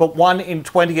return, but 1 in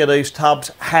 20 of these tubs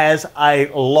has a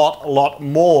lot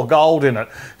more gold in it.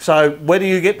 So whether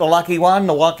you get the lucky 1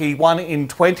 in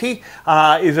 20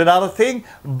 is another thing,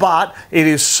 but it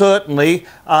is certainly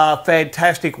a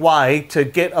fantastic way to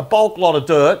get a bulk lot of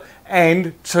dirt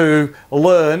and to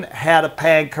learn how to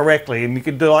pan correctly. And you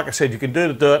can do, like I said, you can do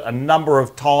the dirt a number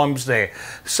of times there.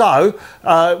 So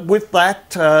with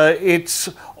that, it's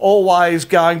always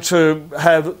going to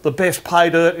have the best pay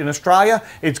dirt in Australia.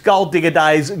 It's Gold Digger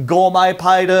Days gourmet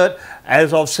pay dirt.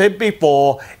 As I've said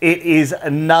before, it is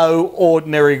no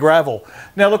ordinary gravel.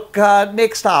 Now look,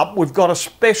 next up we've got a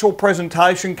special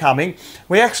presentation coming.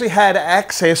 We actually had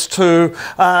access to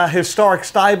a historic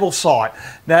stable site.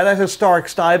 Now that historic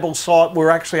stable site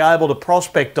we're actually able to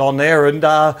prospect on there, and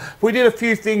we did a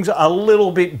few things a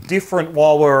little bit different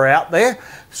while we were out there.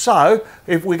 So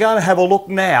if we're going to have a look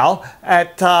now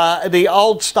at the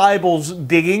old stables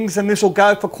diggings, and this will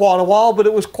go for quite a while, but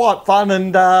it was quite fun,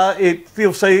 and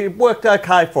you'll see it worked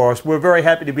okay for us. We're very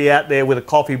happy to be out there with a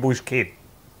coffee bush kit.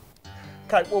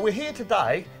 Okay, well we're here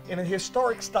today in a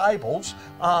historic stables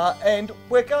and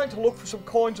we're going to look for some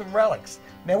coins and relics.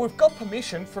 Now we've got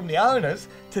permission from the owners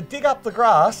to dig up the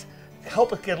grass,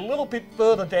 help us get a little bit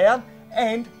further down,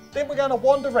 and then we're going to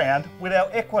wander around with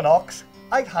our Equinox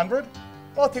 800.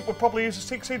 I think we'll probably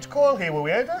use a 6-inch coil here, will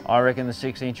we, Andrew? I reckon the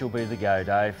 6-inch will be the go,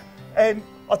 Dave. And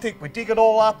I think we dig it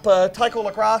all up, take all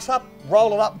the grass up,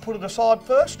 roll it up and put it aside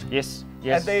first. Yes,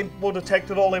 yes. And then we'll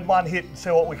detect it all in one hit and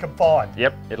see what we can find.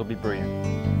 Yep, it'll be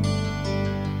brilliant.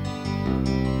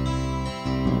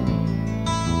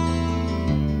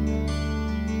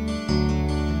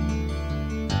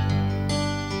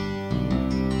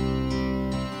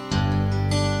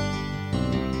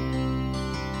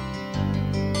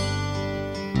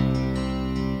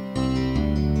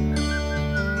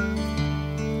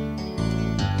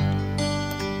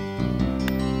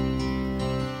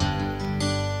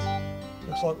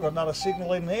 Looks like we've got another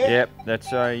signal in there. Yep,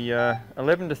 that's a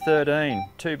 11 to 13,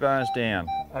 2 bars down.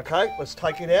 Okay, let's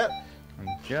take it out. And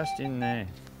just in there.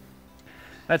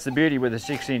 That's the beauty with a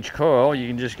 6-inch coil, you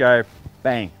can just go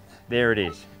bang, there it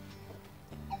is.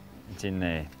 It's in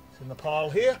there. It's in the pile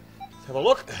here. Let's have a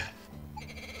look.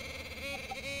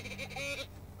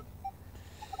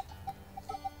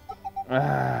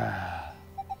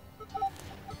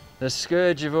 The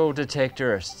scourge of all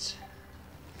detectorists.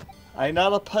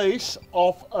 Another piece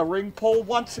off a ring pull.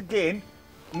 Once again,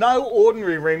 no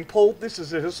ordinary ring pull. This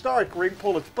is a historic ring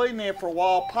pull. It's been there for a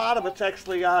while. Part of it's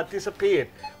actually disappeared.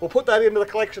 We'll put that into the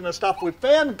collection of stuff we've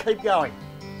found and keep going.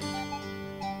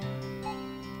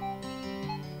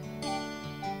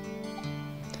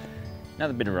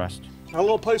 Another bit of rust. A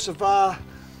little piece of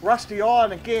rusty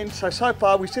iron again. So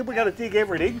far we said we're going to dig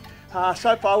everything.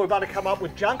 So far we've only come up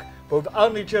with junk, but we've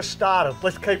only just started.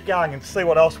 Let's keep going and see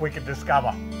what else we can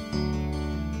discover.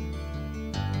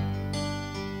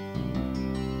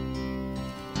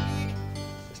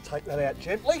 Just take that out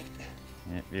gently.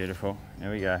 Yeah, beautiful.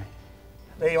 There we go.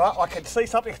 There you are. I can see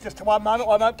something. Just one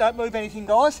moment. Don't move anything,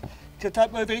 guys. Just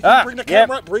don't move anything. Bring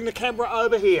the camera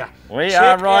over here. We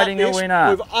are riding a winner.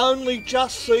 We've only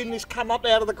just seen this come up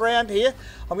out of the ground here.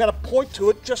 I'm going to point to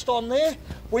it just on there.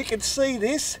 We can see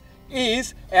this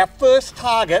is our first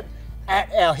target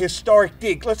at our historic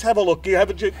dig. Let's have a look. Do you have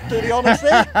a do the honours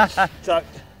there? So,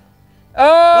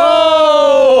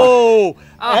 oh!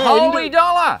 A holy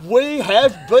dollar! We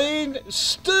have been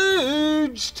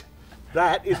stooged.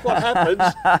 That is what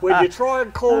happens when you try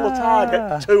and call the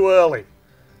target too early.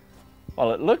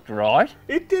 Well, it looked right.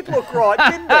 It did look right,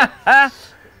 didn't it?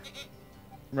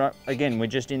 Right, again, we're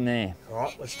just in there. All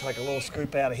right, let's take a little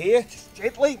scoop out of here, just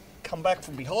gently. Come back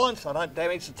from behind so I don't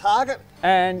damage the target.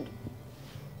 And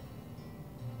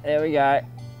there we go.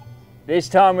 This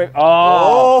time we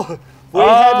have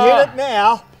hit it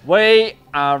now. We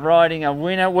are riding a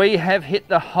winner. We have hit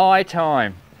the high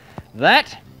time.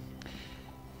 That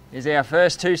is our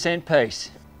first 2-cent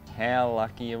piece. How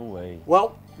lucky are we?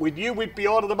 Well, we knew we'd be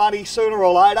on to the money sooner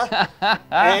or later,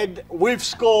 and we've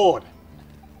scored.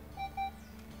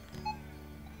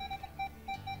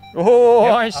 Oh,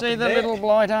 Yep, I up see in the there. little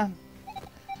blighter.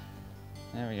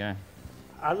 There we go.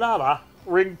 Another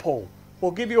ring pull.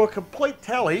 We'll give you a complete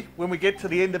tally when we get to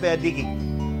the end of our digging.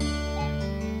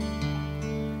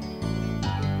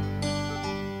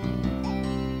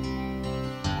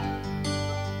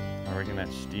 I reckon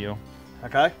that's steel.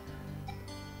 Okay?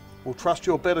 We'll trust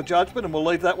your better judgment and we'll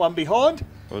leave that one behind.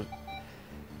 Well,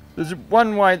 there's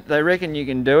one way they reckon you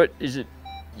can do it, is that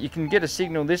you can get a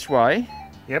signal this way,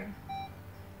 Yep.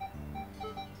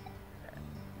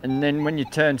 and then when you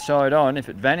turn side on, if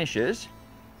it vanishes,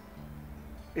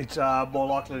 It's more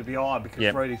likely to be iron because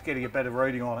Yep. Rudy's getting a better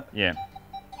reading on it. yeah.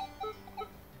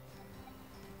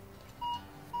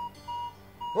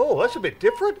 Oh, that's a bit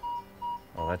different.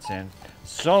 Oh, that sounds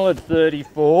solid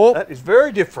 34. That is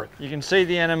very different. You can see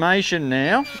the animation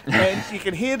now. And you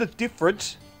can hear the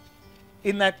difference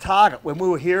in that target. When we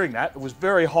were hearing that, it was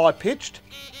very high pitched.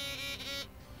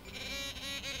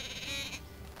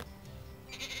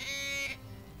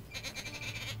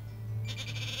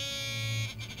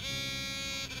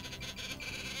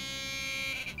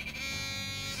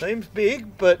 Seems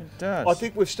big, but It does. I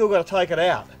think we've still got to take it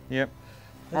out. Yep.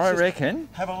 Let's I just reckon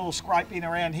have a little scrape in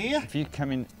around here. if you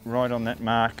come in right on that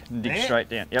mark and dig There. straight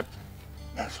down. Yep.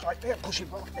 Straight down, push him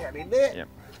right down in there. Yep.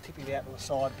 Tip him out to the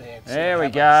side there. and see There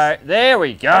what we happens. go. There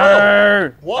we go.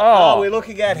 Oh, what are we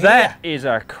looking at That here? is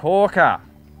a corker.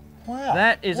 Wow.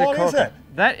 That is What a corker. is it?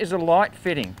 That is a light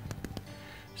fitting.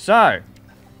 So,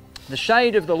 the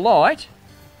shade of the light,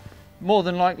 more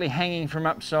than likely hanging from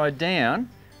upside down,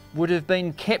 would have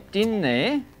been kept in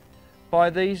there by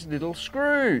these little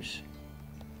screws.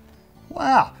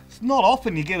 Wow. It's not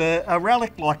often you get a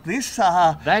relic like this.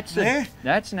 That's there.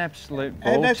 that's an absolute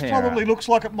ball And that terror. probably looks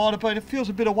like it might have been. It feels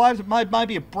a bit of waves. It made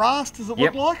maybe a brass. Does it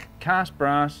Yep. look like? Cast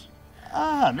brass.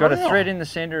 Ah, Got a nice. thread in the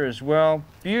centre as well.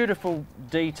 Beautiful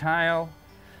detail,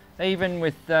 even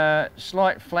with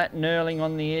slight flat knurling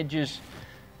on the edges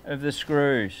of the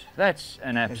screws. That's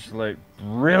an absolute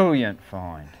brilliant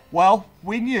find. Well,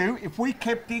 we knew if we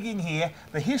kept digging here,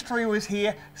 the history was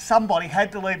here. Somebody had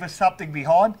to leave us something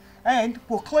behind, and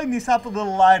we'll clean this up a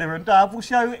little later, and we'll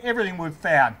show you everything we've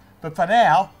found. But for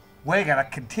now, we're going to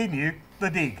continue the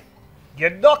dig. You're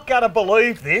not going to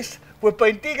believe this. We've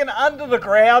been digging under the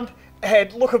ground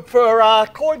and looking for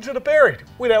coins that are buried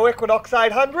with our Equinox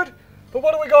 800. But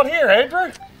what do we got here,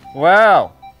 Andrew?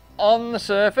 Well, on the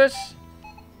surface,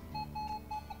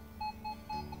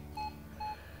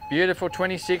 beautiful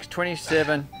 26,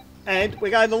 27. And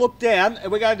we're going to look down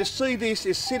and we're going to see this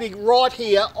is sitting right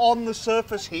here on the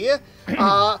surface here.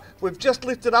 We've just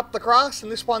lifted up the grass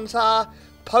and this one's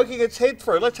poking its head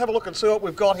through. Let's have a look and see what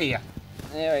we've got here.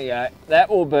 There we go. That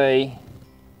will be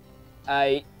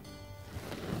a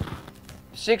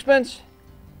sixpence.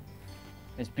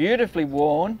 It's beautifully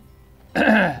worn.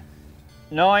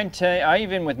 19,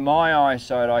 even with my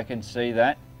eyesight I can see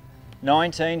that.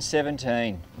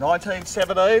 1917.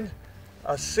 1917,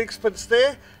 a sixpence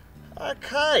there.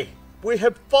 Okay, we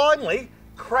have finally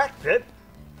cracked it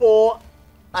for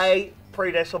a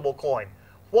pre-decimal coin.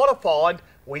 What a find.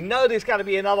 We know there's going to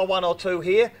be another one or two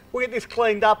here. We'll get this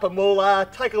cleaned up and we'll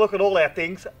take a look at all our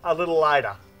things a little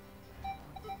later.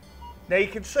 Now you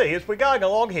can see as we're going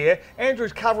along here,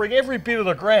 Andrew's covering every bit of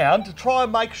the ground to try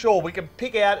and make sure we can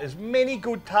pick out as many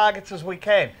good targets as we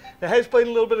can. There has been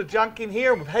a little bit of junk in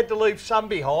here and we've had to leave some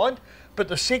behind, but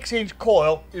the 6-inch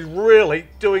coil is really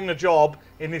doing the job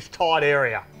in this tight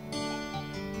area.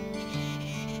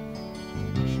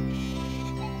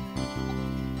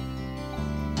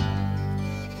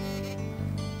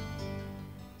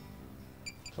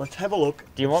 Let's have a look.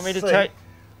 Do you want me to see. tell?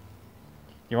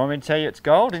 You want me to tell you it's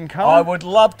gold in colour? I would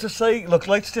love to see. Look,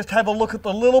 let's just have a look at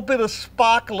the little bit of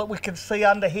sparkle that we can see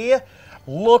under here.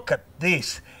 Look at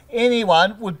this.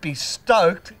 Anyone would be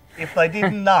stoked if they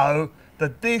didn't know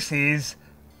that this is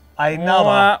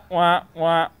another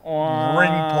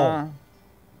ring pull.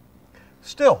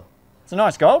 Still, It's a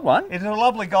nice gold one. it's a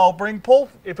lovely gold ring pull.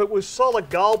 If it was solid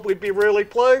gold, we'd be really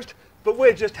pleased. But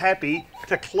we're just happy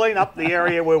to clean up the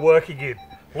area we're working in.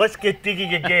 Let's get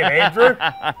digging again, Andrew.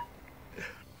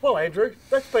 Well, Andrew,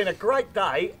 that's been a great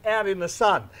day out in the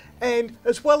sun. And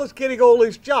as well as getting all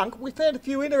this junk, we found a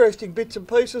few interesting bits and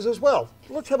pieces as well.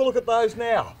 Let's have a look at those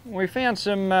now. We found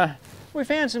some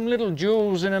little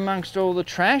jewels in amongst all the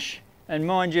trash, and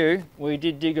mind you, we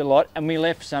did dig a lot, and we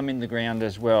left some in the ground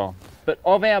as well. But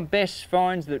of our best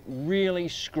finds that really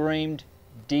screamed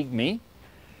 "dig me,"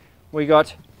 we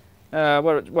got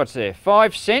what's there,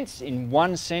 5 cents in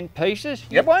 1 cent pieces.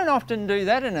 Yep. You won't often do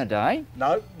that in a day.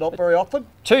 No, not very often.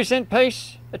 2 cent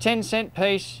piece, a 10 cent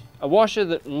piece, a washer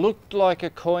that looked like a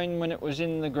coin when it was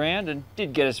in the ground and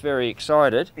did get us very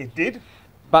excited. It did.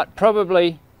 But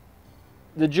probably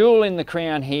the jewel in the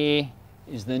crown here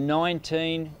is the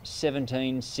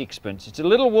 1917 sixpence. It's a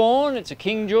little worn, it's a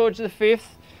King George V,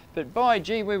 but by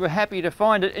gee, we were happy to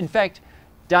find it. In fact,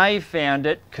 Dave found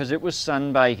it because it was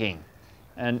sunbaking.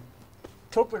 And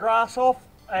took the grass off,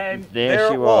 and there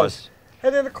she it was.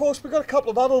 And then, of course, we've got a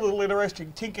couple of other little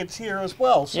interesting tickets here as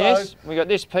well. So, yes, we got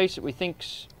this piece that we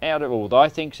think's out of, or that I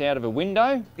think's out of a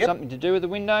window, yep. Something to do with the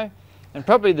window, and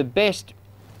probably the best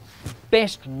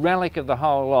relic of the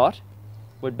whole lot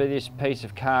would be this piece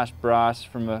of cast brass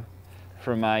from a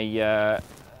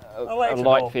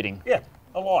light fitting. Yeah,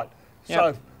 a light.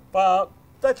 Yep. So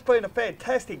that's been a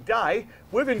fantastic day.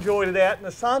 We've enjoyed it out in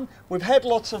the sun. We've had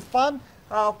lots of fun.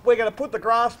 We're going to put the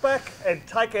grass back and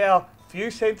take our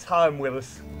few cents home with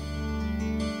us.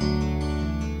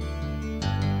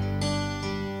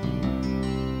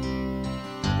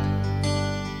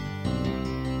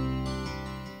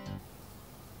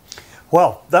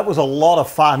 Well, that was a lot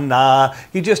of fun.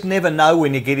 You just never know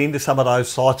when you get into some of those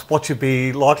sites what you'd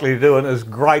be likely to do, and it was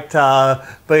great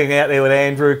being out there with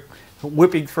Andrew,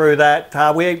 whipping through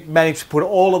that. We managed to put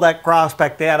all of that grass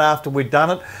back down after we'd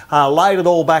done it, laid it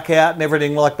all back out and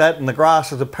everything like that, and the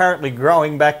grass is apparently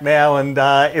growing back now, and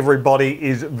everybody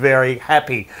is very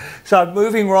happy. So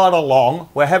moving right along,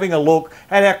 we're having a look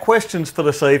at our questions for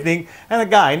this evening, and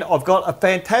again I've got a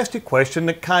fantastic question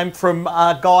that came from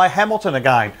Guy Hamilton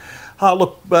again.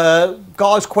 Look,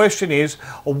 Guy's question is,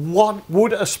 what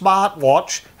would a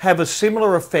smartwatch have a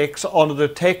similar effects on a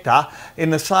detector in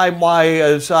the same way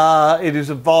as it is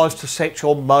advised to set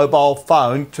your mobile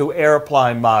phone to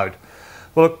aeroplane mode?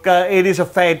 Look, it is a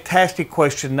fantastic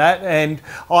question, that, and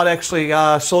I'd actually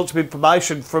sought some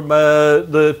information from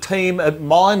the team at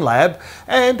Minelab,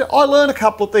 and I learned a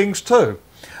couple of things too.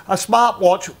 A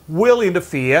smartwatch will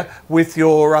interfere with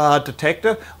your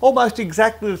detector almost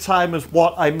exactly the same as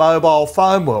what a mobile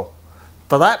phone will.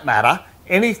 For that matter,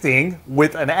 anything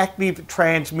with an active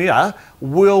transmitter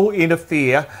will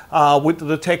interfere with the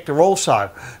detector also.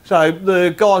 So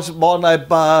the guys at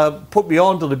Minelab put me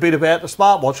on to the bit about the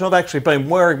smartwatch, and I've actually been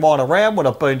wearing mine around when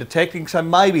I've been detecting, so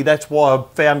maybe that's why I've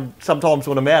found sometimes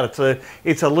when I'm out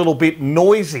it's a little bit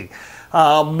noisy.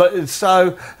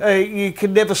 So you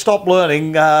can never stop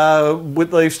learning with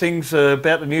these things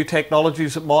about the new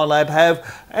technologies that Minelab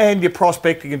have, and your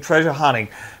prospecting and treasure hunting.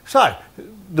 So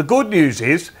the good news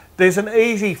is there's an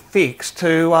easy fix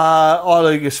to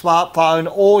either your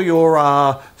smartphone or your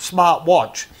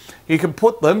smartwatch. You can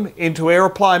put them into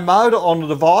aeroplane mode on the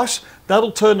device.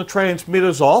 That'll turn the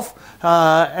transmitters off,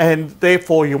 and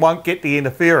therefore you won't get the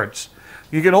interference.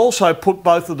 You can also put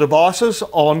both the devices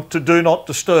on to do not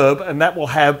disturb, and that will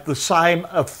have the same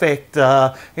effect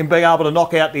in being able to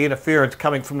knock out the interference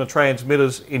coming from the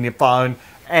transmitters in your phone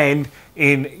and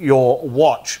in your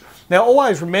watch. Now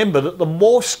always remember that the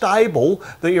more stable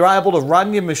that you're able to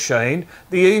run your machine,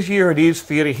 the easier it is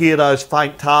for you to hear those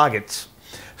faint targets.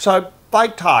 So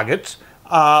faint targets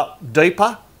are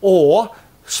deeper or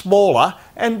smaller,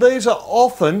 and these are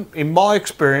often, in my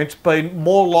experience, been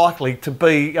more likely to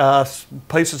be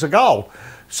pieces of gold.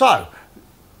 So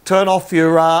turn off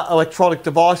your electronic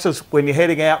devices when you're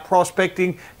heading out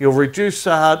prospecting. You'll reduce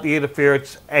the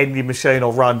interference and your machine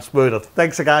will run smoother.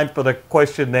 Thanks again for the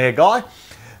question there, Guy.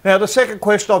 Now the second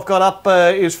question I've got up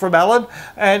is from Alan,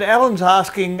 and Alan's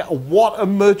asking, what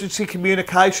emergency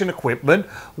communication equipment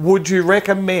would you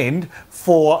recommend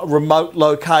for remote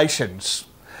locations?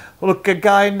 Look,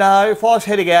 again, if I was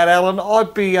heading out, Alan,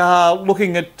 I'd be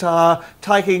looking at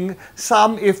taking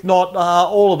some, if not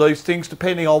all of these things,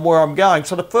 depending on where I'm going.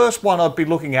 So the first one I'd be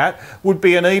looking at would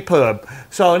be an EPIRB.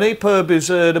 So an EPIRB is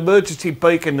an emergency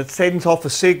beacon that sends off a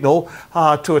signal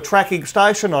to a tracking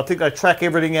station. I think they track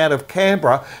everything out of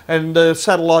Canberra, and the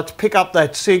satellites pick up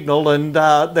that signal, and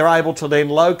they're able to then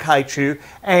locate you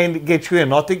and get you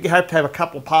in. I think you have to have a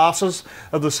couple of passes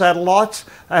of the satellites,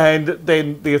 and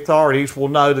then the authorities will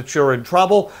know that you're in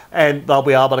trouble and they'll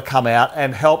be able to come out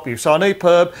and help you. So an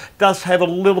EPIRB does have a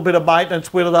little bit of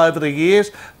maintenance with it over the years,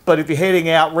 but if you're heading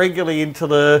out regularly into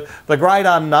the great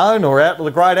unknown or out to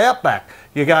the great outback,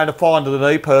 you're going to find that an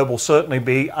EPIRB will certainly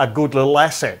be a good little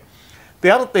asset. The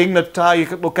other thing that you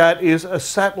could look at is a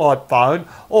satellite phone,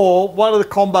 or one of the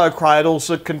combo cradles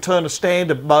that can turn a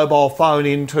standard mobile phone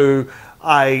into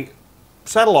a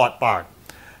satellite phone.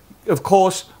 Of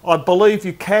course, I believe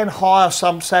you can hire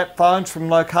some sat phones from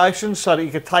locations so that you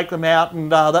can take them out,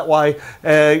 and that way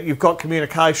you've got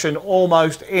communication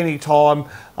almost any time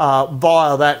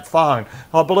via that phone.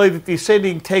 I believe if you're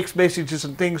sending text messages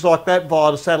and things like that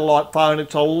via the satellite phone,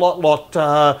 it's a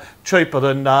lot cheaper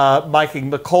than making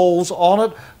the calls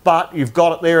on it, but you've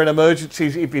got it there in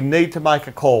emergencies if you need to make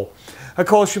a call. Of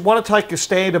course, you want to take your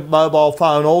standard mobile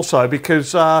phone also,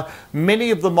 because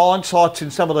many of the mine sites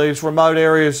in some of these remote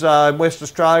areas in West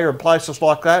Australia and places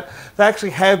like that, they actually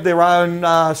have their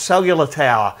own cellular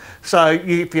tower. So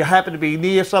if you happen to be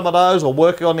near some of those or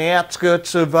working on the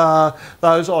outskirts of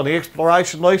those on the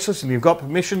exploration leases and you've got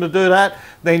permission to do that,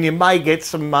 then you may get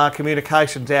some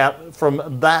communications out from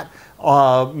that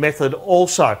method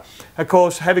also. Of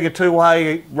course, having a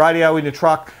two-way radio in your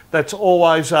truck, that's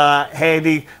always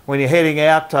handy when you're heading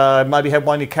out. Maybe have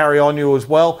one you carry on you as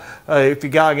well. If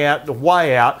you're going out, the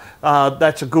way out,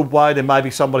 that's a good way. There may be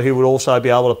somebody who would also be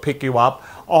able to pick you up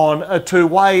on a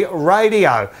two-way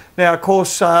radio. Now, of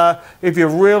course, if you're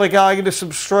really going into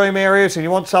some stream areas and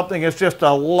you want something that's just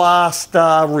a last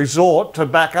resort to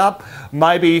back up,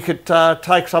 maybe you could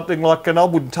take something like, and I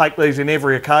wouldn't take these in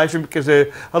every occasion because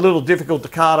they're a little difficult to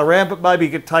cart around, but maybe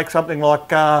you could take something like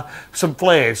some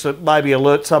flares that maybe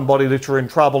alert somebody that you're in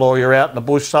trouble or you're out in the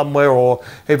bush somewhere, or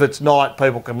if it's night,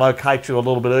 people can locate you a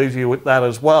little bit easier with that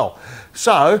as well.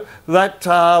 So that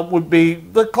would be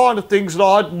the kind of things that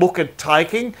I'd look at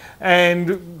taking,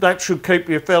 and that should keep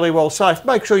you fairly well safe.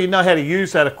 Make sure you know how to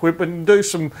use that equipment and do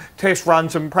some test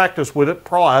runs and practice with it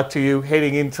prior to you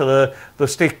heading into the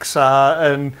sticks,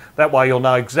 and that way you'll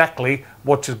know exactly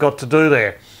what you've got to do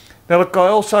there. Now look, I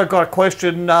also got a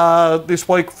question this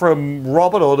week from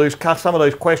Robert, or some of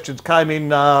these questions came in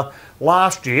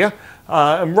last year.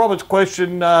 And Robert's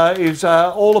question is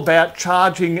all about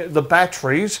charging the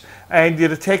batteries and your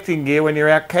detecting gear when you're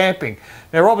out camping.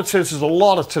 Now Robert says there's a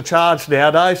lot to charge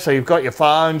nowadays, so you've got your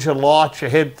phones, your lights, your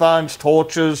headphones,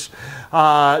 torches,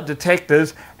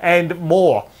 detectors and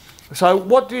more. So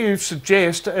what do you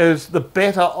suggest as the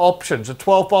better options? A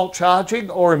 12 volt charging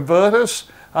or inverters,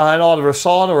 and either a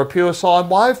sine or a pure sine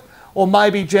wave, or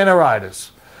maybe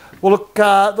generators? Well look,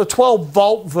 the 12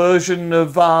 volt version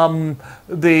of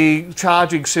the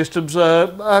charging systems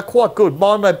are quite good.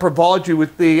 Minelab provide you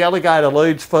with the alligator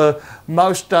leads for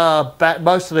most of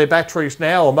their batteries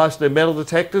now, or most of their metal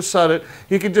detectors, so that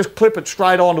you can just clip it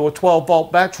straight onto a 12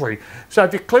 volt battery. So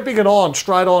if you're clipping it on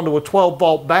straight onto a 12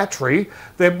 volt battery,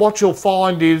 then what you'll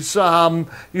find is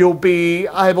you'll be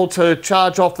able to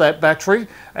charge off that battery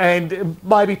and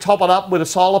maybe top it up with a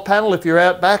solar panel. If you're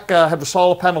out back, have the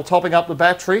solar panel topping up the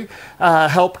battery,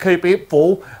 help keep it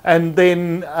full, and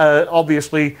then obviously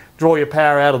draw your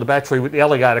power out of the battery with the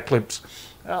alligator clips.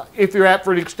 If you're out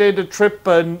for an extended trip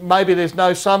and maybe there's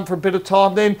no sun for a bit of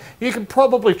time, then you can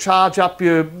probably charge up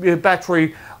your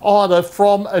battery either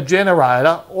from a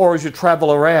generator or as you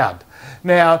travel around.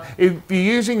 Now, if you're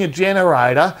using a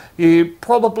generator, you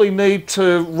probably need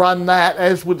to run that,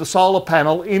 as with the solar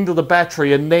panel, into the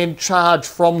battery and then charge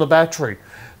from the battery.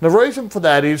 The reason for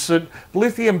that is that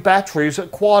lithium batteries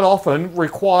quite often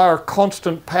require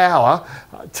constant power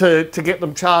to get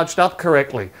them charged up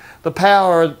correctly. The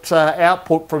power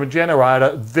output from a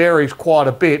generator varies quite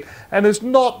a bit and is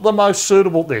not the most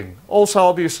suitable thing. Also,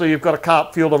 obviously, you've got to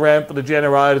cart fuel around for the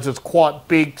generators. It's quite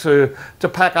big to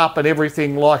pack up and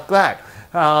everything like that.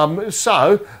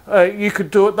 So you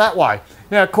could do it that way.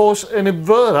 Now, of course, an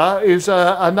inverter is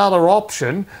another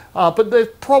option, but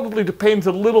that probably depends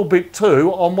a little bit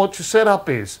too on what your setup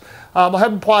is. I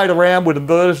haven't played around with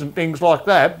inverters and things like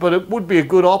that, but it would be a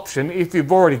good option if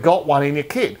you've already got one in your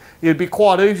kit. It'd be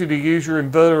quite easy to use your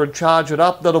inverter and charge it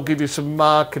up. That'll give you some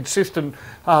consistent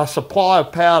supply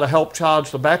of power to help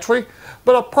charge the battery.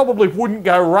 But I probably wouldn't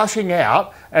go rushing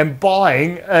out and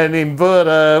buying an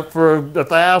inverter for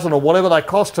 $1,000 or whatever they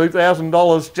cost,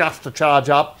 $2,000 just to charge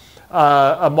up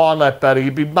a Minelab battery.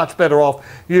 You'd be much better off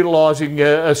utilising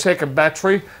a second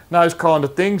battery, those kind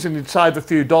of things, and you'd save a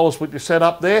few dollars with your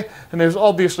setup there. And there's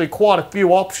obviously quite a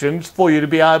few options for you to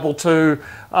be able to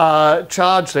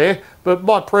charge there. But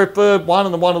my preferred one,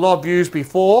 and the one that I've used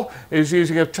before, is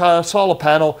using a solar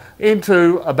panel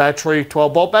into a battery,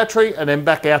 12 volt battery, and then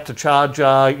back out to charge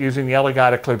using the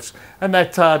alligator clips. And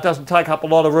that doesn't take up a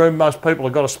lot of room. Most people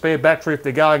have got a spare battery. If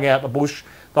they're going out in the bush,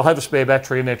 they'll have a spare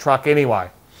battery in their truck anyway.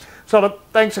 So look,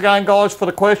 thanks again guys for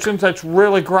the questions, that's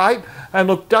really great. And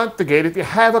look, don't forget, if you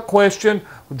have a question,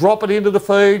 drop it into the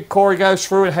feed. Corey goes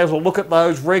through and has a look at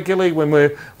those regularly when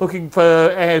we're looking for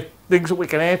things that we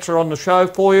can answer on the show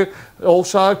for you.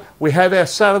 Also, we have our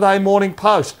Saturday morning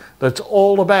post that's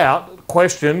all about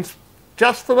questions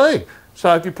just for me.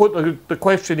 So if you put the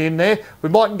question in there, we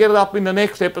mightn't get it up in the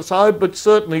next episode, but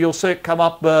certainly you'll see it come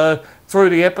up through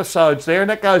the episodes there, and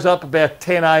that goes up about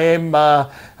 10 a.m.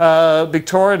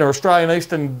 Victorian or Australian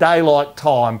Eastern Daylight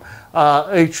Time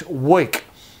each week.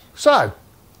 So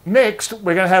next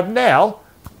we're going to have now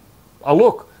a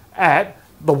look at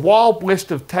the Wild West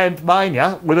of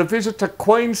Tasmania with a visit to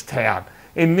Queenstown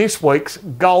in this week's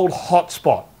Gold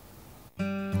Hotspot.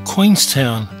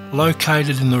 Queenstown,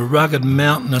 located in the rugged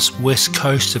mountainous west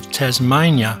coast of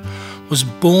Tasmania, was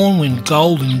born when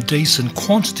gold in decent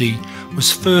quantity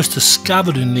was first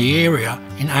discovered in the area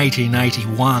in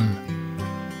 1881.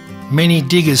 Many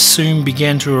diggers soon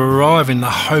began to arrive in the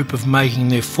hope of making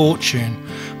their fortune,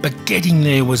 but getting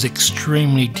there was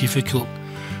extremely difficult,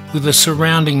 with the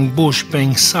surrounding bush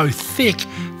being so thick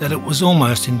that it was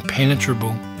almost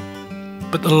impenetrable.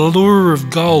 But the lure of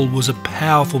gold was a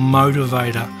powerful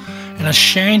motivator, and a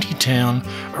shanty town,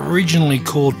 originally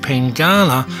called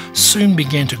Pengana, soon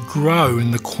began to grow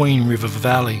in the Queen River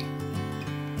Valley.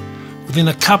 Within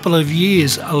a couple of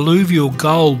years, alluvial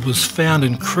gold was found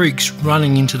in creeks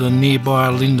running into the nearby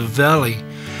Linda Valley,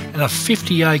 and a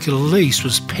 50-acre lease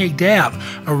was pegged out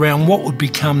around what would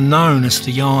become known as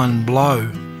the Iron Blow.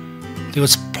 There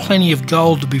was plenty of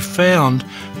gold to be found,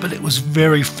 but it was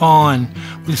very fine,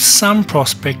 with some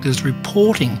prospectors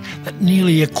reporting that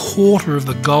nearly a quarter of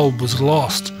the gold was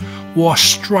lost,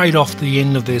 washed straight off the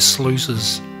end of their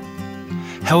sluices.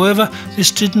 However,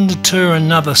 this didn't deter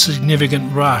another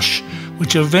significant rush,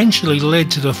 which eventually led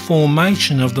to the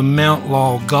formation of the Mount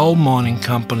Lyell Gold Mining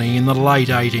Company in the late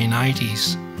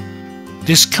 1880s.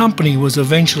 This company was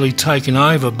eventually taken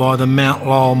over by the Mount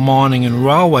Lyell Mining and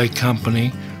Railway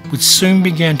Company, which soon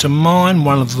began to mine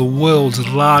one of the world's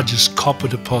largest copper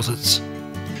deposits.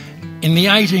 In the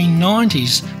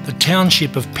 1890s, the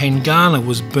township of Pengana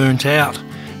was burnt out,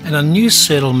 and a new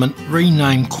settlement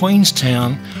renamed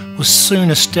Queenstown was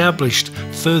soon established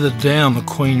further down the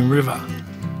Queen River.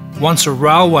 Once a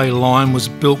railway line was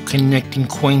built connecting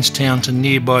Queenstown to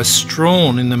nearby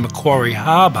Strahan in the Macquarie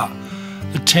Harbour,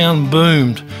 the town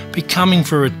boomed, becoming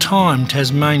for a time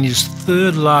Tasmania's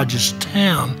third largest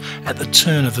town at the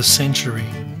turn of the century.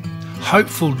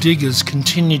 Hopeful diggers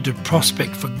continued to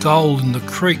prospect for gold in the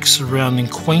creeks surrounding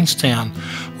Queenstown,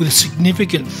 with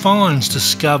significant finds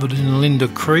discovered in Linda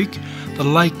Creek, the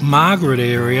Lake Margaret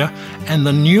area and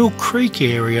the Newell Creek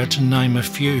area, to name a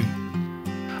few.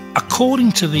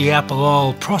 According to the Apple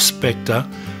Isle Prospector,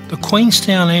 the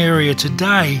Queenstown area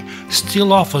today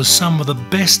still offers some of the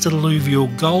best alluvial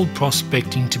gold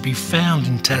prospecting to be found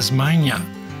in Tasmania.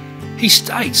 He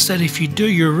states that if you do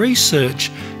your research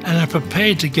and are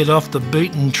prepared to get off the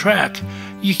beaten track,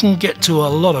 you can get to a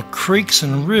lot of creeks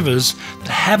and rivers that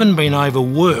haven't been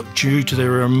overworked due to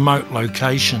their remote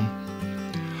location.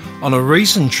 On a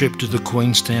recent trip to the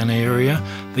Queenstown area,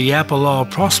 the Apple Isle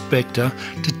Prospector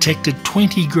detected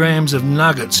 20 grams of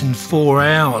nuggets in 4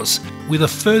 hours, with a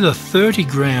further 30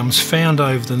 grams found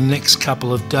over the next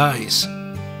couple of days.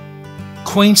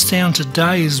 Queenstown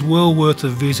today is well worth a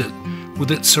visit, with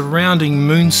its surrounding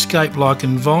moonscape-like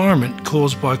environment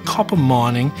caused by copper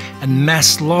mining and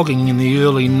mass logging in the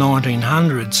early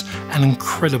 1900s, an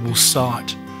incredible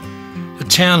sight. The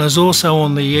town is also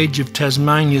on the edge of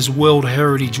Tasmania's World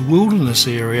Heritage Wilderness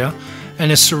Area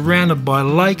and is surrounded by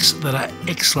lakes that are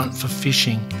excellent for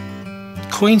fishing.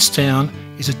 Queenstown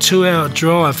is a 2-hour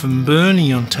drive from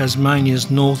Burnie on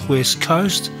Tasmania's northwest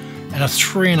coast and a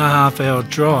 3.5-hour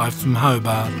drive from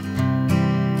Hobart.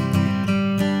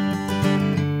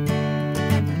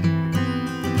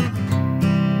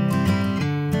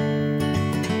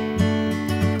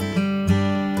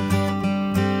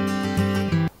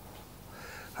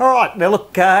 All right, now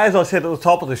look, as I said at the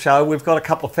top of the show, we've got a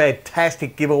couple of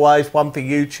fantastic giveaways, one for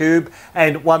YouTube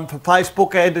and one for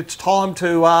Facebook, and it's time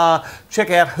to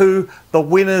check out who the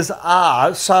winners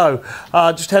are. So,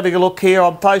 just having a look here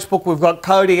on Facebook, we've got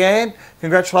Cody Ann.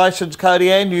 Congratulations,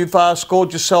 Cody Ann. You've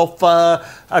scored yourself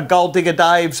a Gold Digger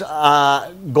Dave's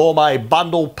Gourmet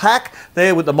Bundle Pack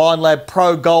there with the Minelab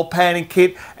Pro Gold Panning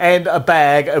Kit and a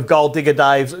bag of Gold Digger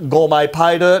Dave's Gourmet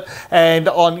Pay Dirt. And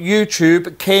on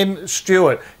YouTube, Ken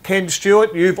Stewart. Ken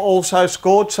Stewart, you've also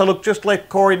scored. So look, just let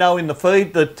Corey know in the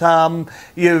feed that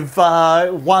you've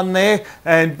won there,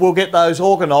 and we'll get those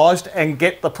organised and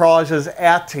get the prizes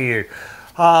out to you.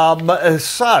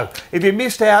 So if you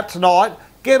missed out tonight,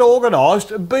 get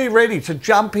organised, be ready to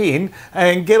jump in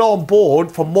and get on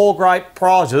board for more great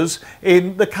prizes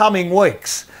in the coming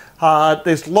weeks.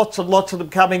 There's lots and lots of them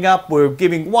coming up. We're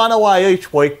giving one away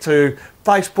each week to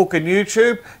Facebook and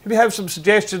YouTube. If you have some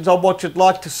suggestions on what you'd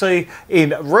like to see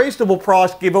in reasonable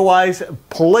price giveaways,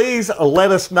 please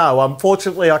let us know.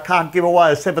 Unfortunately, I can't give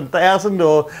away a 7,000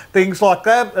 or things like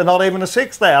that, and not even a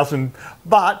 6,000.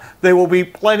 But there will be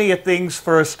plenty of things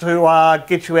for us to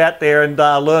get you out there and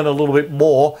learn a little bit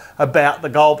more about the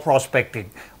gold prospecting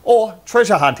or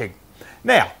treasure hunting.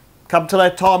 Now, come to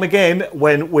that time again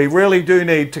when we really do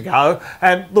need to go.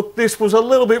 And look, this was a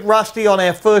little bit rusty on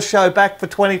our first show back for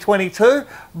 2022,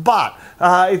 but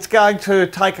it's going to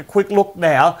take a quick look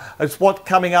now at what's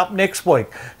coming up next week.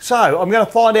 So I'm going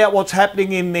to find out what's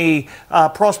happening in the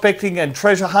prospecting and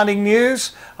treasure hunting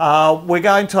news. We're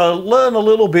going to learn a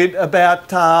little bit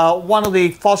about one of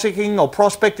the fossicking or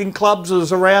prospecting clubs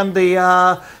is around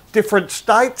the different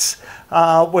states.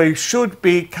 We should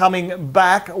be coming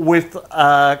back with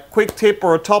a quick tip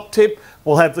or a top tip.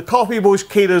 We'll have the coffee bush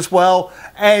kit as well,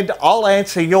 and I'll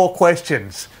answer your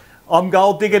questions. I'm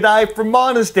Gold Digger Dave from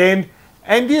Miner's Den,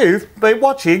 and you've been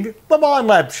watching the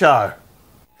Minelab Show.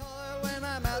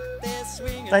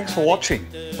 Thanks for watching.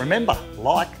 Remember,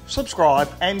 like, subscribe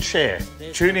and share.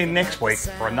 Tune in next week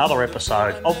for another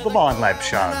episode of the Minelab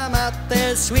Show. I'm out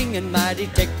there swinging my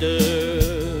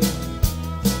detector.